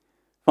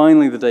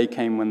 Finally, the day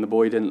came when the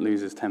boy didn't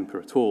lose his temper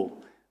at all,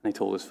 and he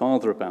told his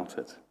father about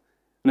it.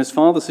 And his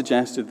father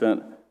suggested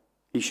that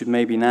he should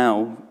maybe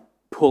now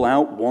pull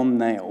out one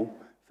nail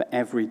for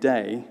every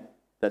day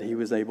that he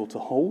was able to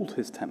hold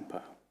his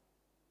temper.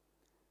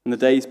 And the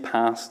days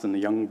passed, and the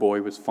young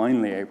boy was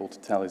finally able to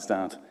tell his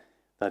dad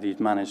that he'd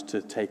managed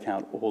to take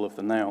out all of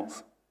the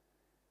nails.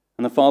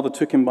 And the father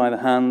took him by the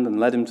hand and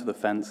led him to the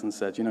fence and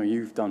said,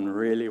 you've done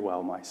really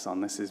well, my son.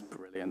 This is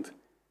brilliant.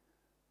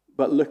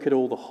 But look at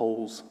all the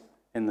holes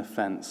in the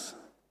fence.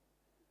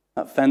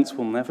 That fence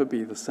will never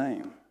be the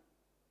same.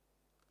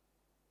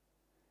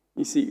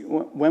 You see,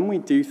 when we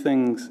do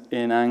things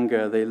in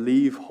anger, they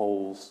leave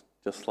holes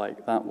just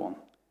like that one.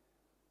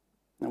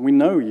 And we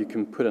know you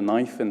can put a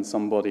knife in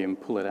somebody and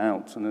pull it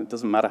out, and it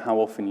doesn't matter how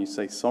often you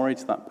say sorry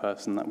to that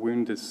person, that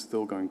wound is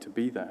still going to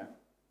be there.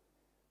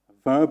 A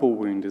verbal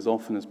wound is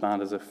often as bad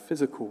as a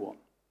physical one.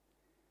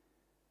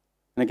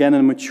 And again,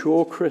 a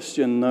mature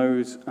Christian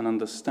knows and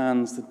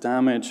understands the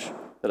damage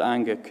that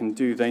anger can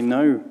do. They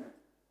know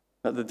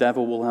that the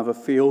devil will have a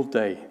field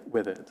day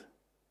with it.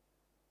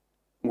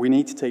 We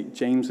need to take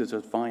James's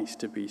advice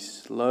to be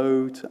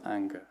slow to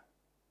anger.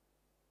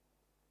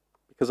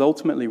 Because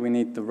ultimately we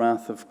need the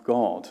wrath of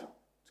God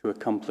to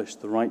accomplish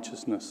the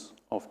righteousness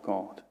of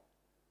God,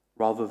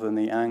 rather than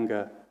the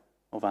anger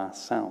of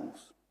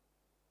ourselves.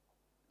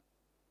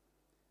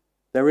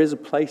 There is a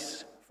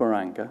place for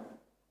anger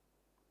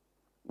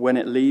when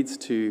it leads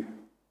to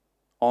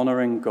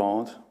honoring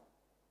God,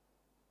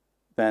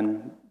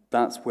 then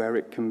that's where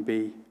it can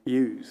be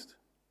used.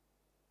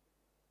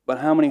 But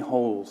how many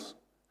holes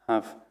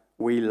have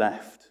we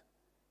left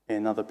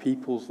in other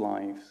people's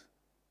lives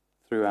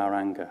through our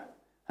anger?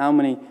 How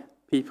many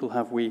people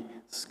have we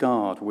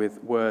scarred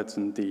with words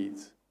and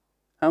deeds?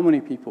 How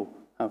many people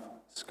have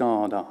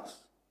scarred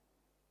us?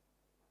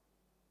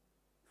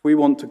 If we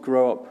want to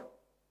grow up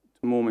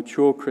to more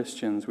mature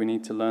Christians, we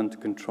need to learn to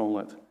control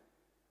it.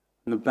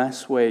 And the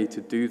best way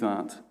to do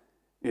that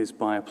is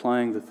by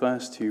applying the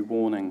first two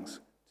warnings,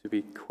 to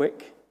be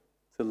quick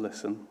to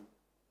listen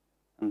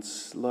and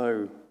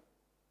slow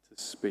to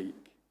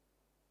speak.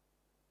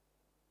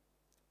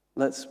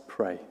 Let's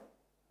pray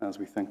as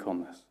we think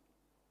on this.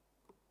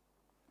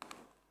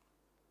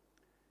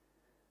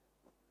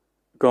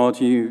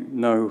 God, you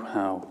know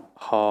how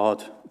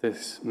hard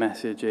this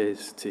message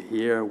is to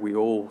hear. We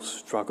all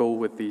struggle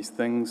with these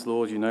things.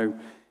 Lord, you know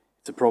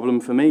it's a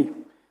problem for me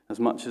as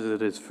much as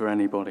it is for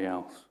anybody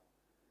else.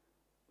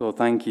 Lord,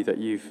 thank you that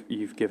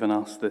you've given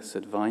us this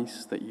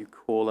advice, that you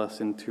call us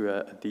into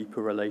a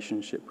deeper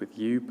relationship with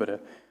you,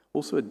 but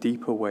also a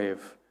deeper way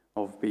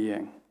of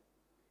being.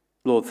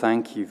 Lord,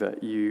 thank you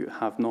that you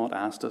have not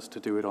asked us to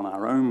do it on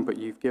our own, but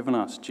you've given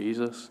us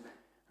Jesus,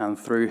 and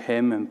through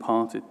him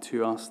imparted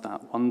to us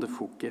that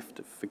wonderful gift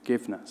of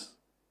forgiveness.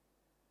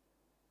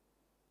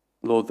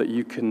 Lord, that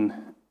you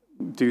can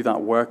do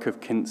that work of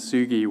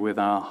kintsugi with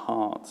our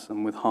hearts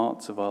and with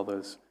hearts of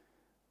others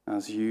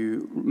as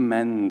you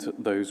mend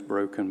those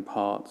broken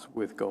parts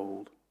with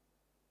gold.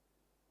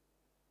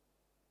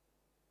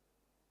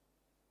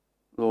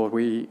 Lord,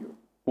 we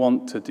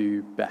want to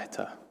do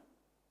better.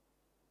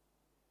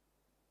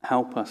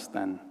 Help us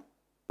then,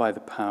 by the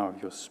power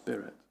of your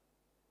Spirit,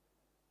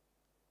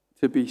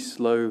 to be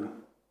slow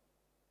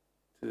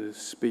to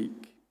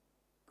speak,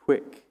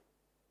 quick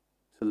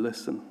to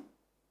listen,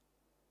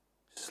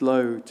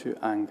 slow to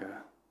anger.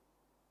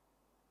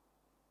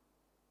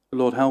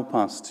 Lord, help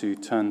us to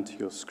turn to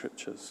your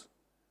scriptures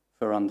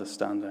for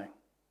understanding.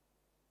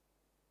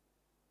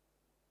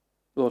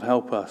 Lord,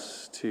 help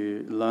us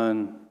to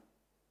learn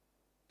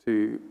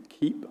to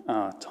keep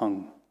our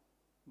tongue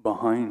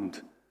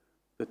behind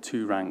the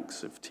two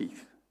ranks of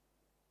teeth.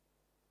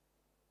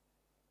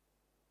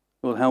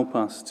 Lord, help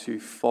us to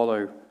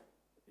follow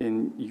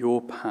in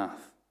your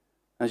path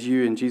as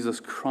you in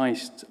Jesus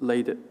Christ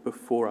laid it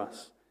before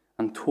us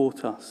and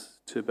taught us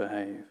to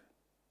behave.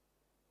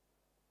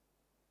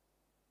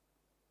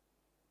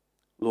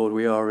 Lord,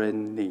 we are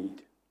in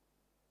need,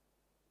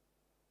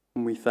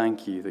 and we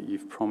thank you that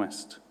you've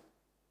promised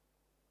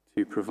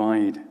to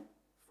provide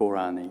for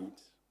our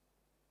needs.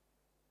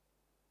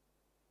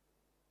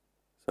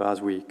 So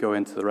as we go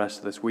into the rest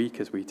of this week,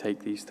 as we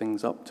take these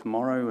things up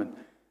tomorrow and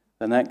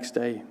the next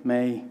day,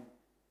 may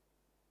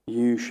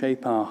you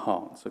shape our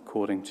hearts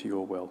according to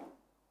your will.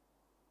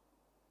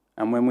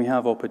 And when we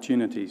have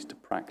opportunities to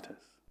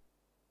practice,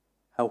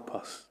 help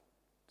us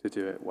to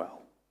do it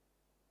well.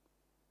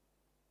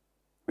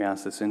 We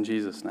ask this in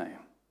Jesus' name.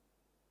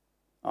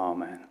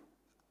 Amen.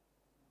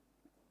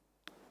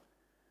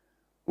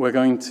 We're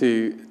going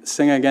to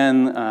sing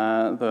again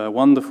the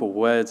wonderful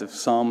words of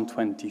Psalm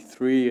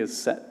 23 as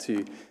set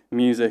to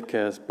music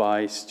as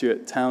by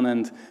Stuart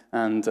Townend.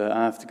 And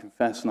I have to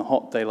confess, on a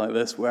hot day like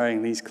this,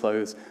 wearing these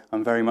clothes,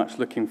 I'm very much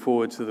looking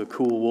forward to the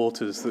cool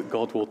waters that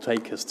God will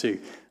take us to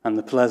and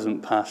the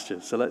pleasant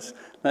pastures. So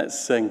let's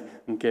sing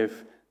and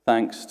give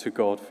thanks to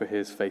God for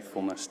his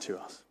faithfulness to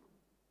us.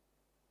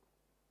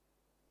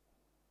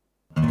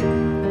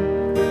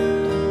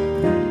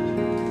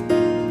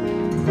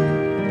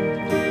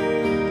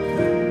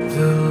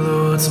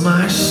 Lord's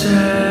my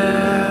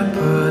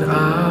shepherd,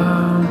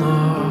 I'll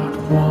not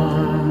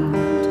want.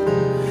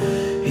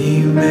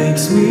 He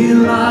makes me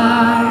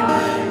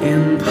lie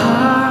in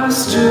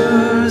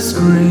pastures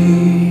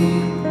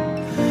green.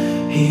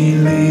 He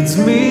leads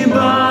me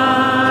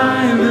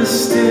by the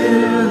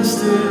still,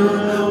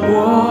 still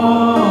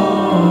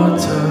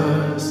waters.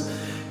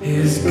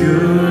 His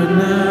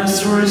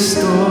goodness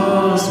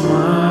restores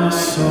my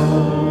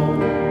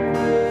soul,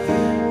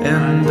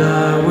 and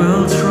I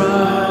will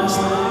trust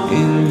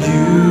in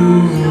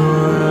you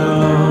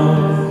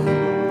alone,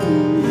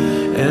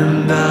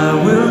 and I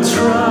will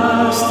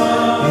trust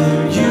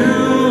in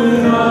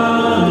you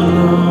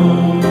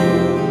alone,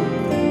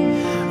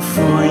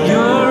 for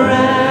your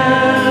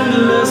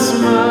endless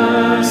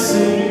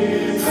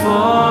mercy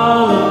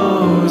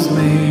follows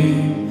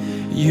me,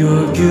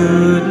 your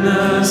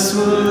goodness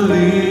will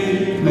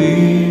lead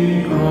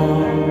me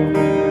home.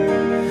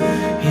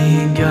 He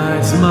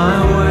guides my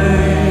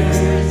ways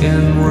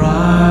in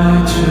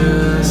righteousness,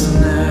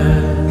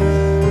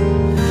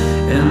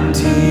 and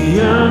he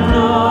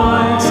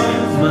anoints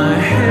my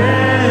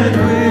head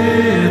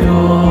with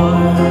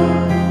oil,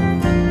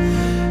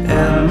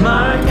 and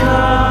my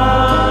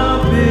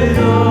cup it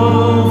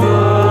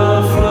overflows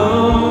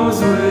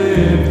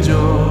with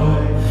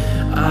joy.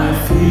 I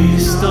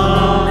feast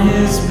on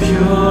his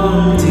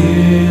pure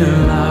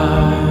delights,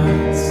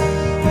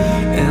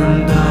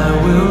 and I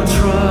will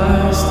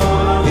trust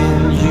in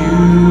you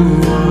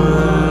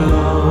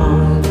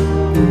alone,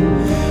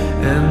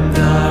 and I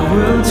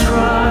will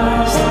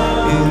trust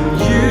in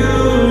you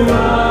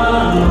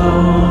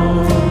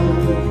alone,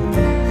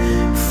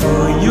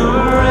 for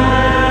your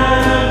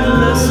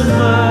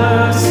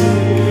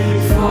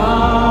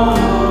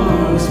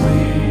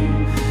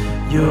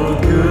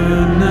Your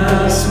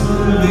goodness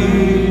will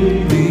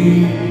lead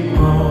me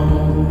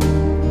home.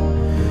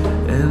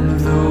 And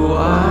though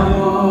I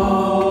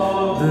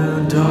walk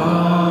the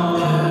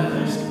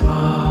darkest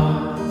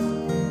path,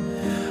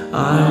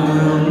 I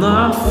will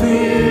not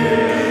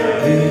fear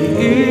the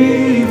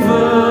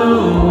evil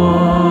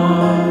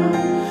one,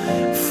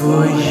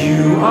 for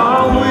you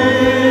are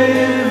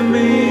with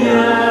me,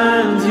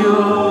 and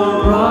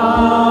your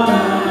rod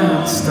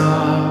and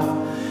staff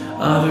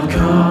are the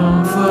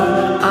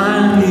comfort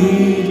I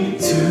need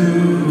to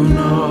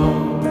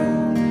know.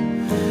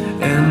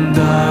 And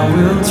I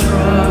will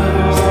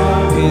trust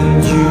in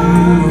you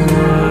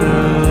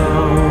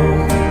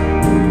alone.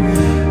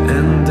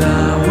 And I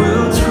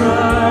will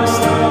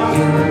trust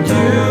in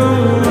you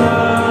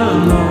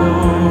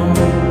alone.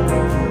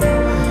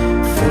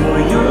 For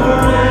your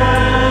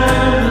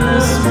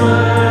endless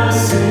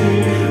mercy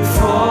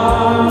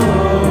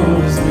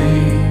follows me.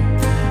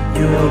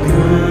 Your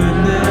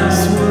goodness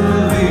will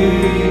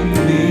lead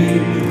me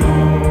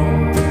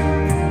home.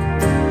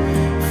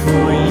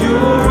 For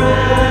your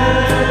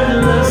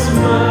endless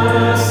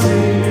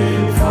mercy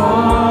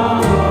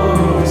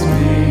follows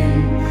me.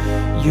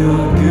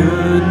 Your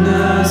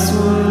goodness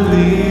will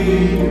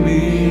lead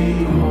me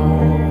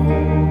home.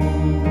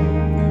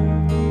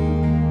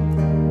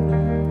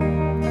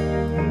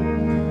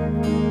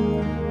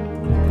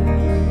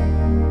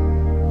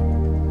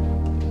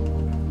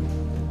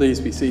 Please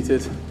be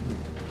seated.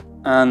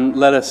 And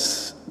let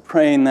us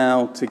pray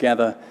now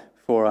together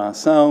for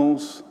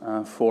ourselves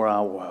and for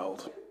our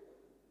world.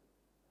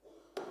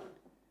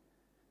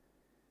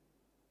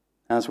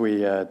 As we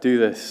do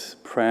this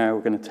prayer,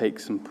 we're going to take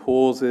some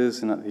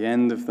pauses, and at the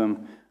end of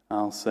them,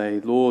 I'll say,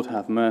 Lord,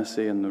 have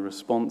mercy, and the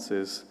response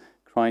is,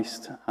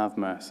 Christ, have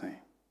mercy.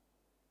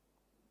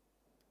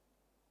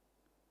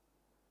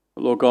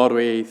 Lord God,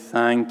 we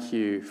thank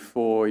you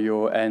for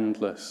your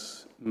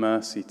endless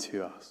mercy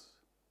to us.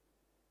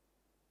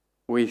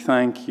 We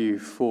thank you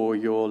for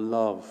your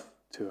love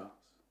to us.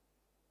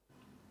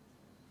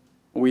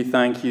 We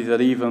thank you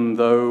that even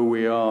though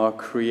we are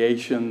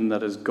creation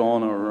that has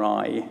gone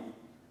awry,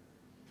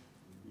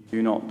 you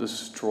do not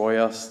destroy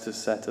us to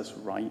set us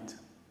right,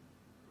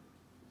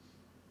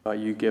 but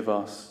you give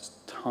us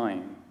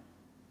time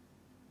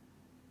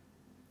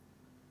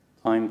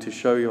to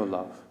show your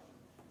love,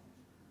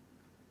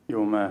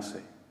 your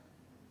mercy.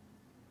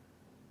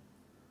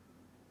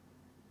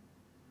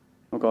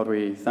 Oh God,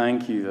 we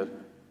thank you that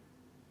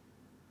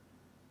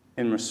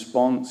in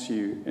response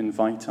you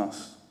invite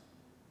us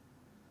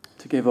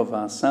to give of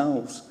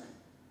ourselves,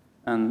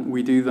 and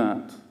we do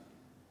that.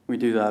 We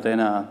do that in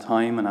our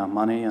time and our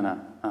money and our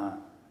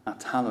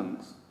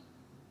talents.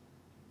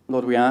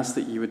 Lord, we ask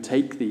that you would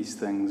take these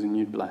things and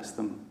you'd bless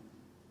them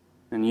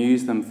and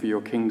use them for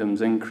your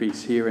kingdom's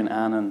increase here in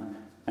Annan,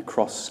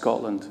 across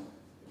Scotland,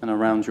 and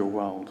around your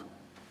world.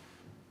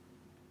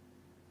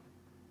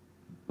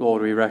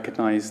 Lord, we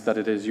recognize that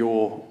it is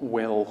your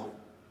will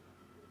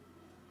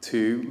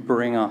to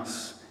bring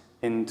us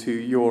into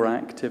your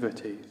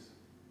activities.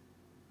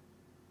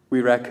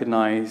 We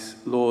recognize,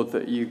 Lord,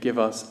 that you give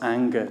us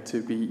anger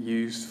to be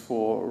used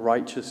for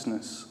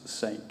righteousness'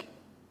 sake.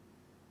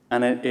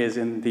 And it is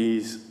in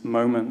these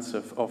moments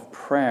of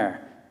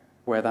prayer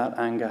where that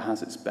anger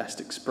has its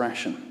best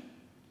expression.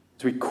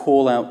 As we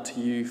call out to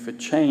you for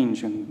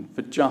change and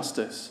for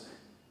justice,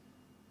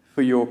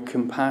 for your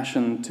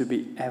compassion to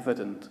be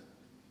evident,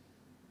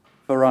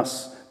 for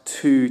us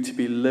too to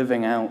be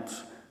living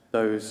out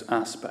those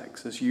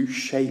aspects as you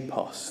shape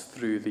us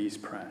through these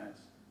prayers.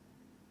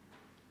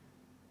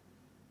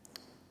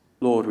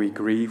 Lord, we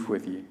grieve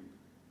with you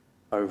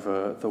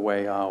over the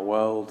way our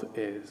world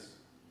is,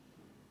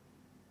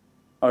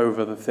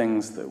 over the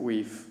things that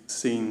we've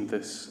seen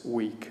this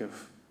week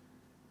of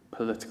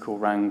political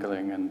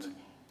wrangling and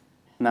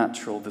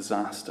natural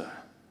disaster,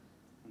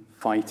 and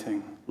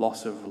fighting,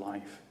 loss of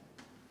life,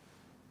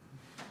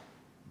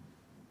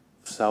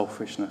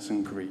 selfishness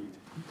and greed.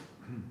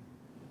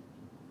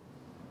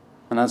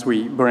 And as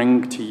we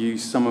bring to you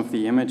some of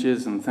the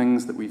images and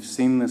things that we've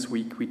seen this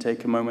week, we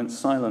take a moment's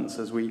silence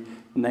as we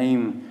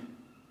name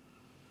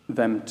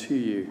them to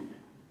you.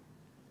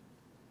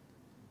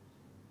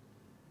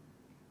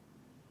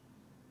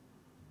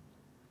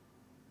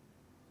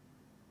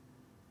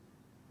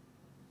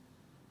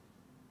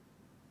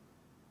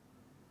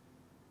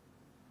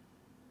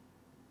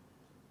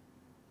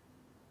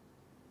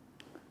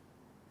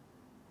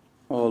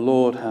 Oh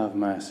Lord, have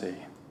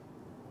mercy.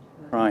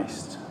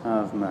 Christ,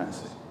 have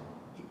mercy.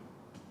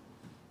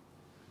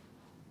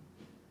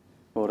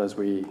 Lord, as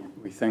we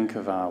think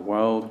of our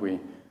world, we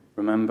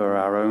remember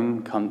our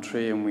own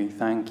country, and we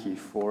thank you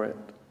for it,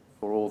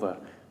 for all the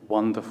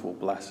wonderful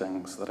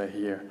blessings that are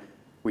here.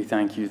 We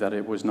thank you that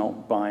it was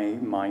not by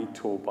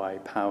might or by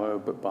power,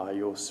 but by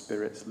your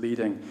Spirit's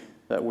leading,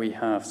 that we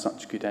have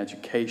such good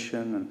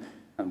education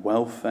and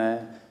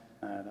welfare,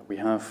 that we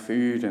have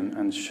food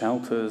and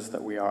shelters,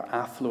 that we are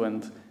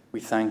affluent. We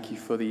thank you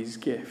for these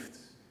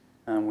gifts,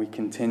 and we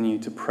continue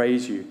to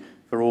praise you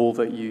for all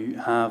that you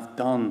have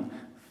done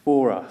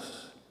for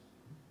us.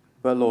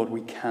 But Lord,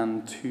 we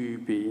can too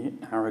be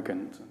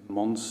arrogant and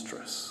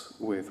monstrous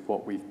with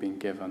what we've been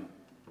given.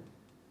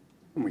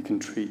 And we can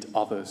treat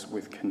others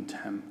with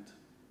contempt.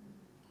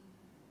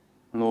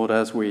 And Lord,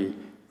 as we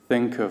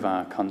think of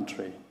our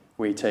country,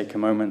 we take a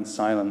moment's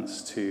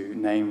silence to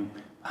name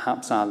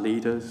perhaps our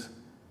leaders,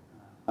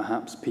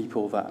 perhaps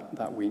people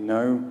that we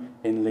know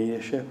in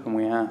leadership, and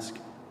we ask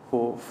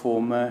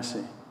for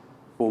mercy,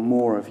 for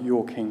more of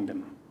your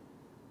kingdom.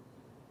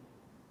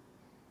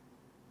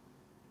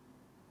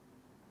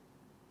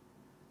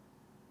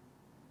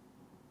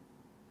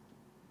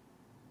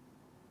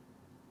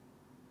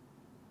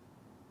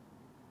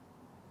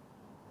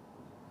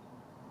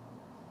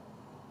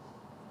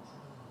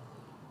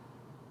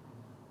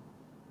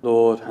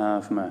 Lord,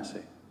 have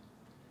mercy.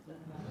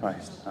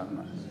 Christ, have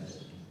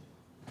mercy.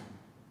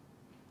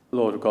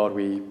 Lord God,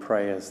 we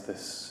pray as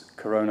this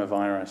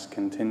coronavirus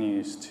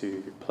continues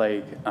to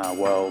plague our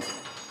world.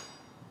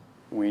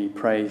 We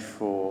pray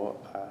for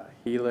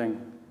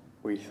healing.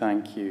 We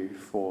thank you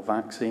for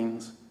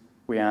vaccines.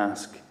 We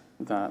ask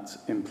that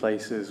in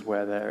places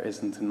where there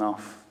isn't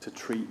enough to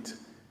treat,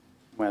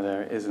 where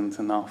there isn't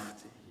enough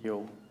to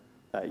heal,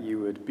 that you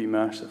would be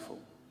merciful.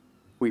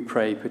 We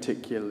pray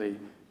particularly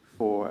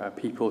for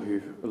people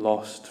who've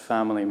lost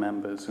family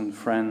members and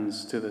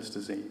friends to this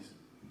disease.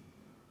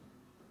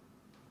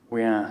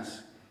 We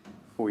ask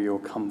for your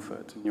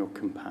comfort and your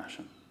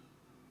compassion.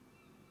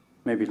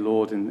 Maybe,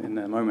 Lord, in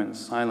a moment of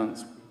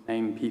silence,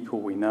 name people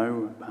we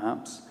know,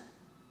 perhaps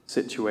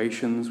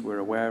situations we're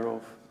aware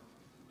of,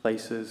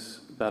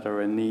 places that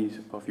are in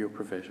need of your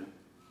provision.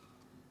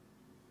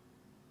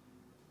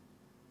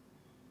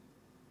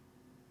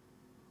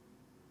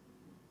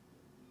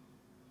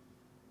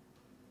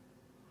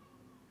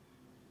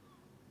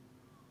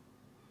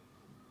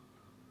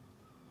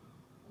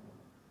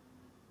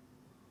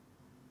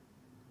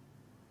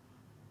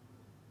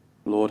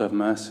 Lord, have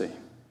mercy.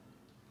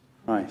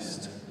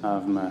 Christ,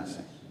 have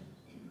mercy.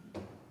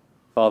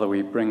 Father,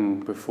 we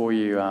bring before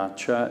you our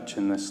church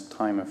in this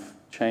time of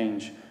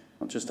change,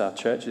 not just our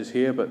churches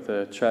here, but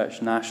the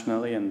church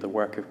nationally and the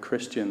work of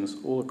Christians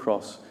all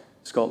across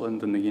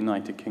Scotland and the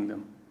United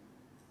Kingdom.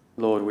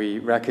 Lord, we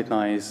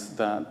recognize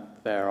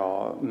that there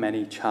are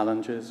many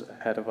challenges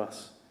ahead of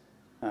us,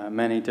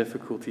 many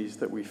difficulties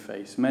that we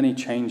face, many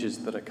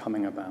changes that are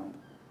coming about.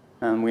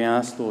 And we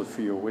ask, Lord,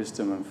 for your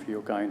wisdom and for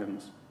your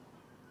guidance.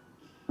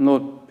 And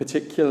Lord,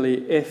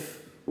 particularly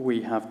if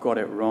we have got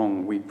it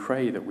wrong, we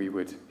pray that we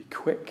would be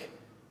quick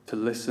to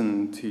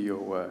listen to your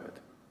word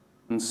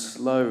and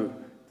slow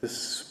to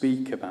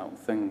speak about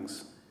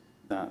things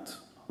that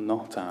are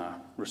not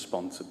our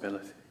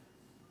responsibility,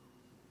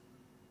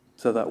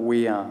 so that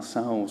we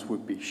ourselves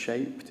would be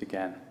shaped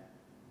again.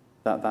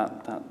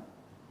 That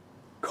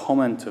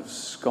comment of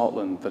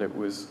Scotland, that it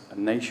was a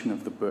nation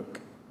of the book,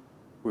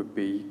 would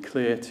be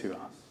clear to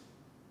us.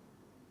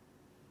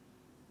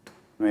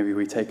 Maybe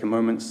we take a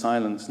moment's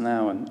silence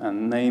now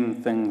and name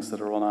things that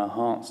are on our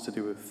hearts to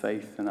do with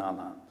faith in our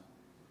land.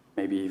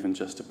 Maybe even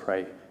just to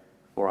pray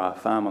for our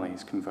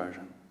family's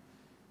conversion.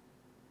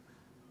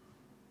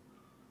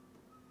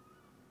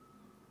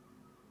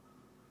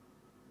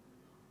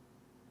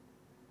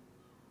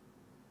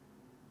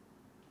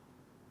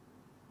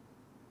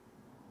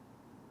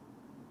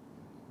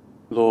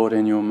 Lord,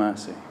 in your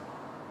mercy,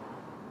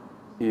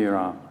 hear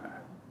our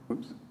prayer.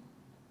 Oops.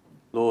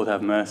 Lord,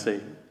 have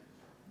mercy.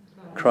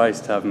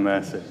 Christ, have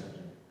mercy.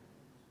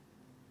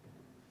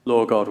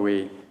 Lord God,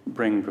 we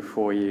bring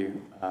before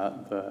you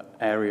the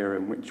area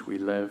in which we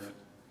live.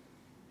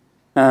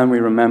 And we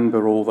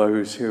remember all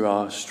those who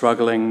are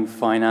struggling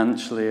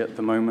financially at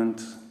the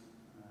moment,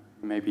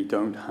 who maybe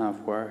don't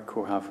have work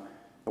or have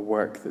a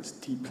work that's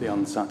deeply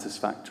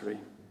unsatisfactory.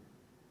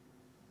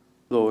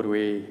 Lord,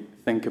 we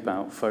think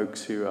about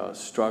folks who are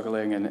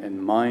struggling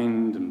in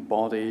mind and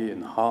body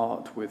and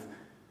heart with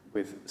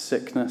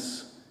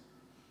sickness.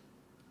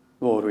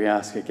 Lord, we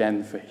ask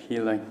again for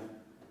healing.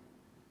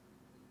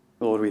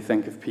 Lord, we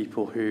think of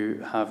people who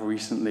have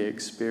recently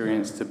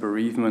experienced a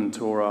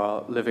bereavement or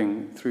are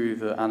living through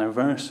the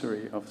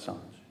anniversary of such.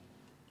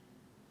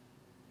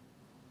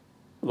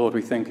 Lord,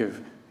 we think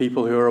of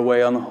people who are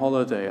away on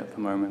holiday at the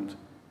moment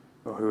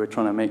or who are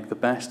trying to make the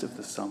best of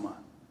the summer.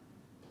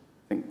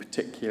 Think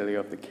particularly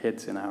of the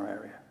kids in our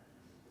area.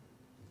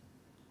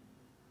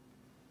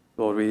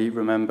 Lord, we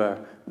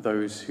remember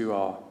those who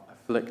are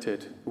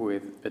afflicted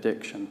with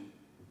addiction.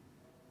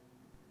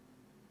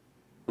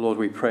 Lord,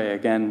 we pray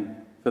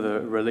again for the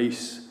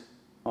release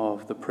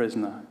of the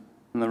prisoner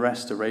and the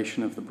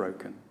restoration of the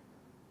broken.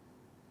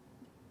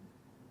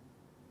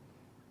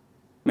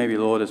 Maybe,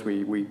 Lord, as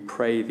we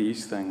pray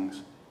these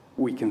things,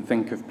 we can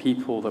think of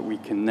people that we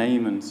can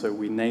name, and so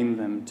we name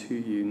them to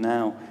you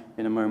now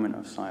in a moment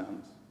of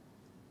silence.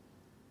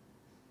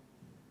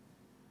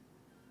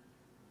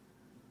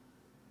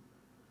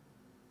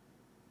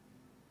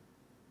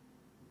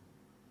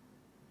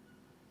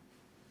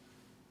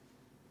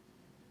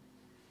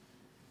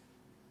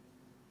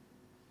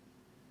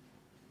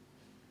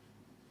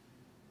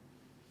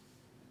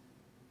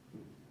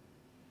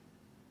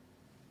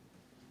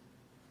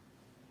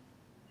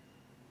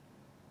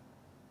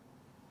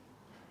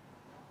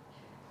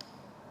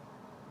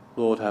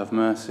 Lord, have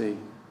mercy.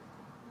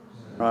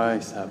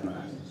 Christ, have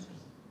mercy.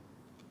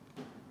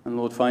 And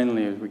Lord,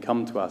 finally, as we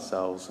come to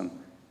ourselves, and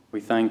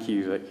we thank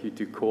you that you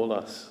do call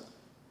us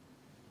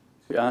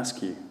to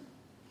ask you,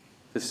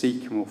 to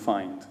seek and we'll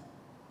find,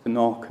 to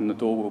knock and the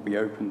door will be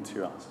opened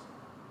to us,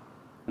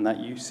 and that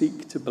you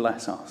seek to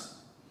bless us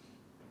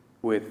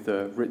with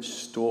the rich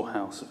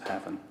storehouse of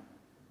heaven.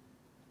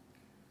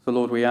 So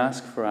Lord, we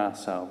ask for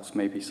ourselves,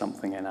 maybe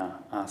something in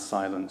our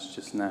silence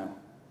just now,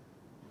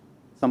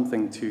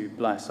 something to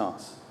bless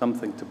us,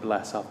 something to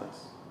bless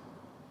others,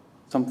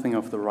 something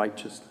of the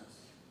righteousness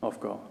of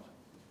God.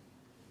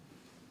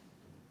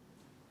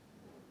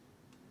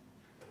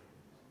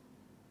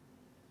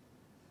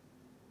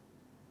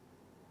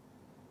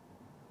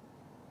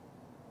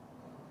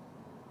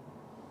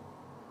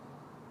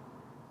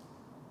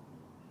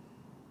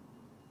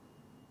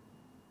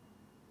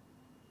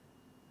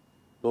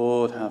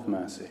 Lord, have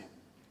mercy.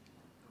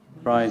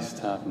 Christ,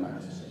 have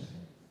mercy.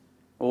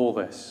 All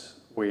this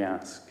we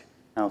ask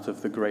out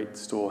of the great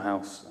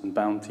storehouse and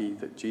bounty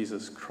that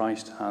Jesus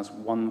Christ has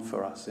won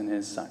for us in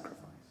his sacrifice.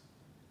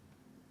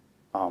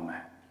 Amen.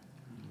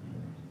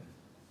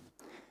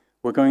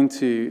 We're going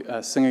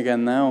to sing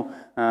again now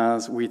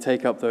as we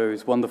take up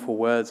those wonderful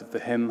words of the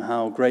hymn,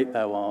 How Great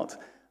Thou Art,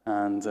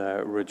 and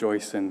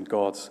rejoice in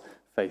God's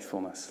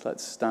faithfulness.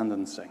 Let's stand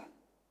and sing.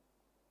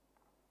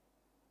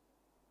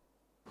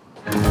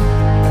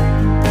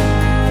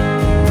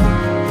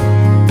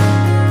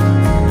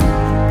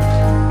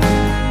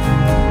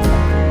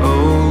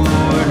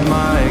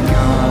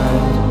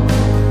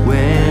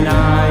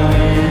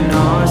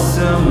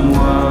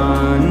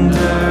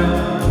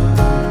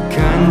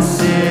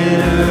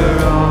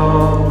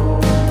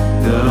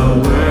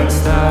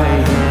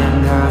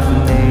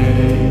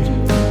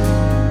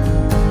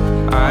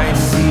 I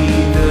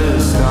see the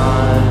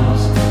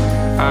stars,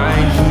 I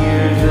hear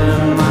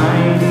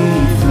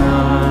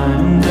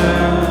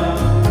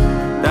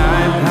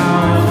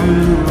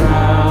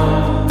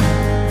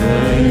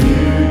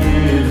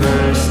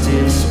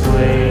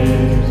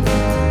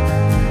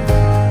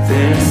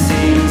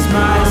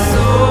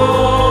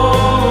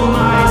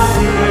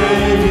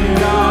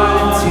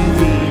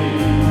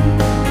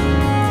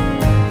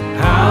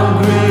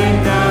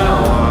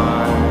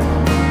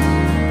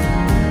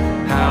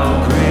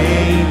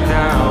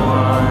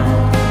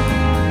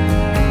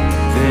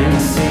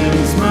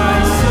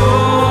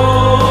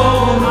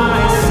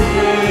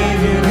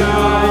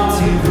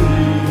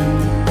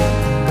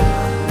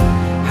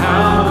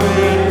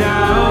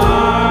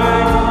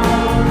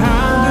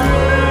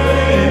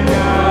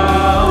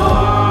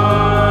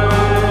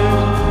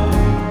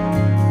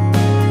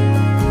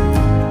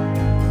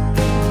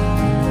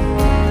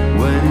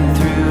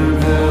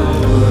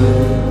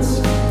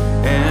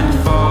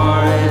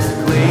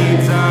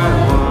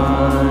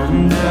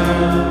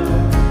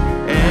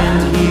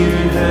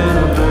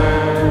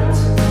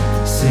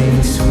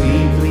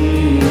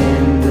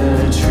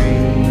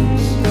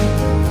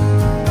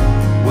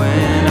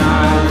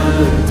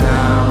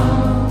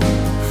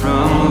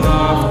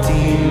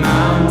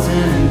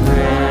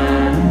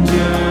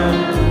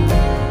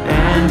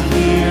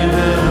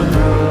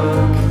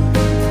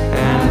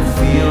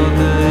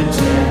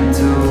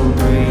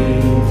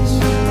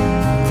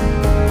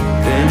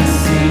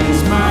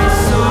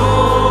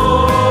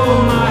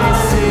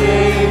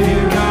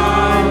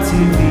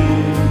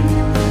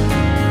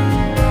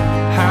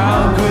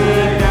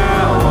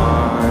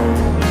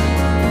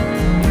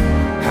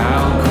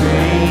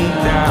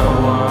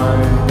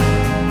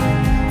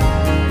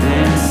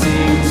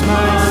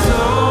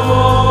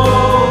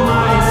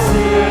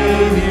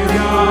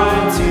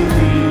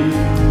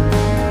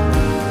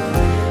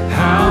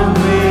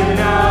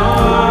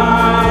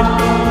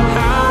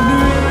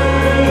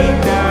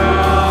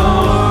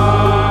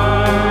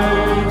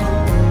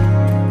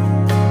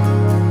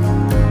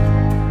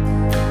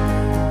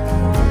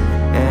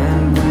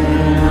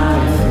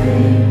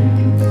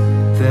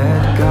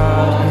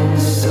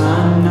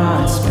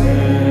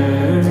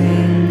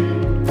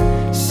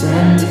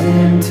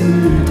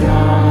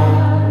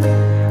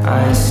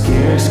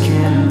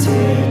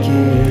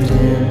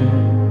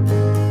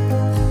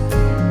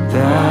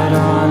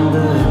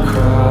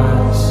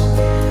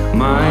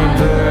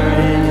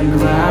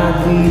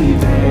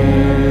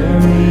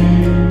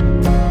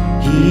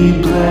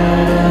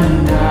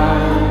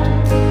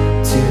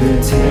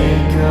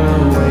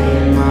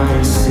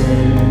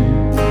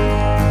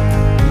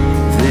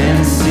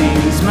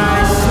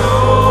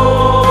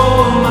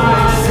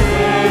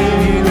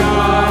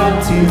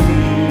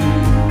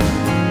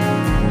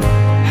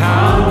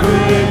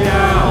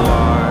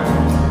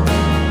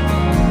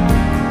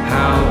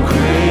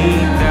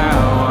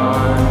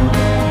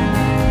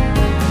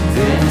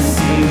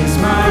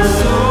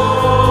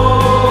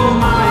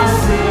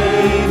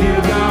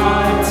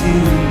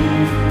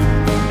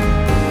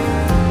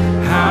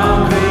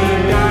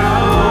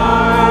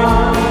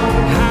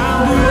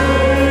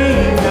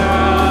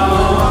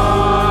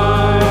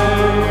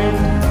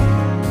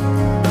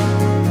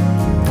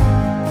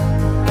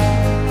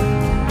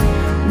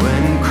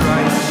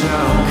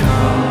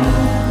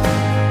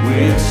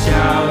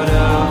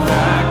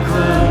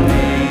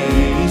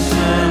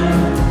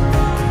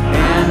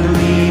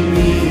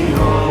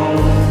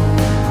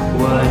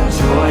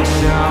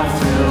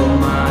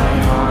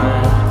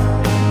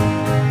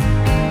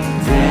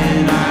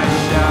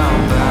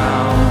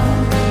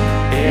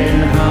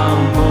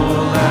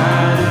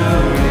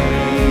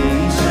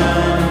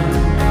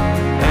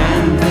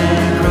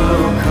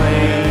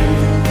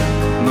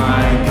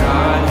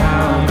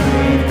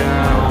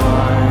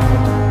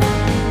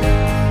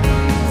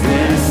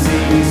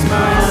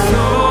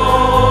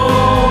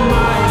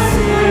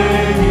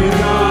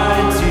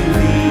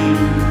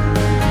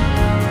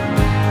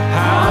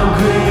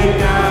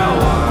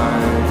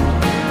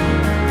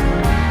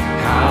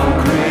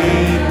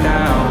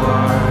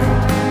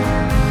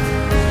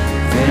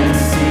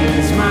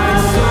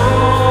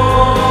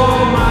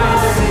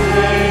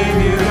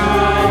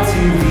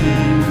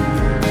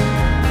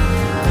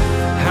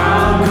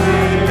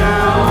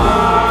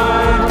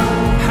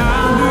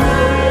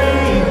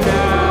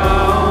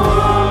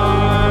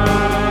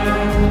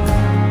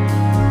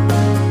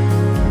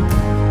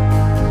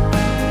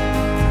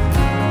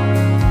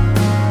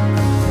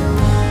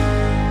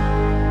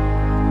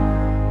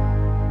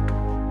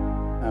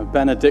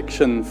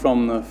benediction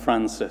from the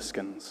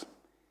Franciscans.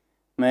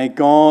 May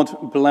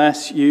God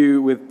bless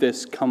you with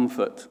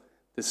discomfort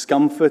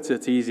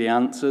at easy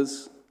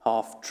answers,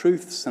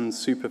 half-truths and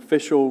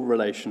superficial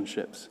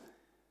relationships.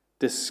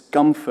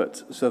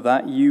 Discomfort so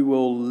that you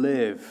will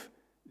live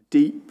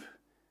deep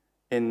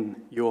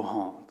in your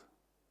heart.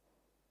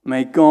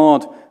 May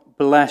God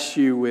bless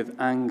you with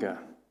anger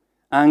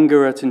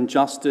at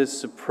injustice,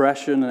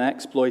 suppression and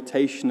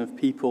exploitation of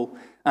people,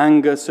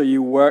 anger so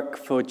you work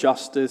for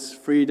justice,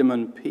 freedom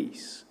and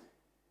peace.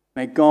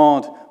 May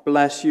God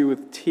bless you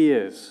with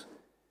tears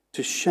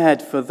to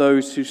shed for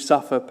those who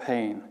suffer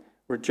pain,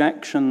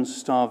 rejection,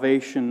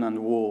 starvation and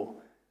war.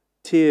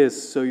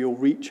 Tears so you'll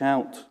reach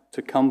out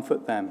to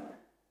comfort them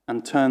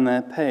and turn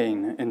their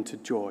pain into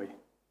joy.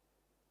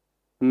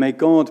 And may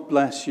God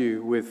bless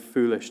you with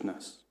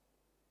foolishness.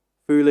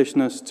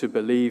 Foolishness to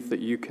believe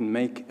that you can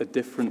make a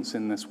difference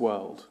in this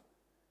world.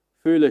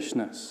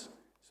 Foolishness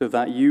so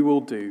that you will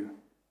do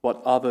what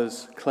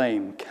others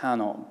claim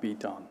cannot be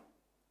done.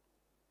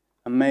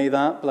 And may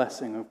that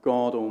blessing of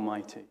God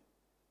Almighty,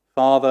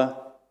 Father,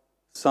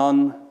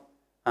 Son,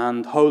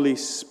 and Holy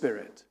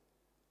Spirit,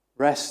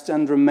 rest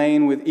and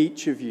remain with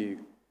each of you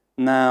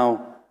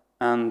now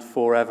and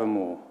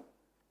forevermore.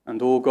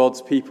 And all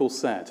God's people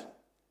said,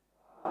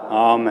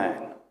 Amen.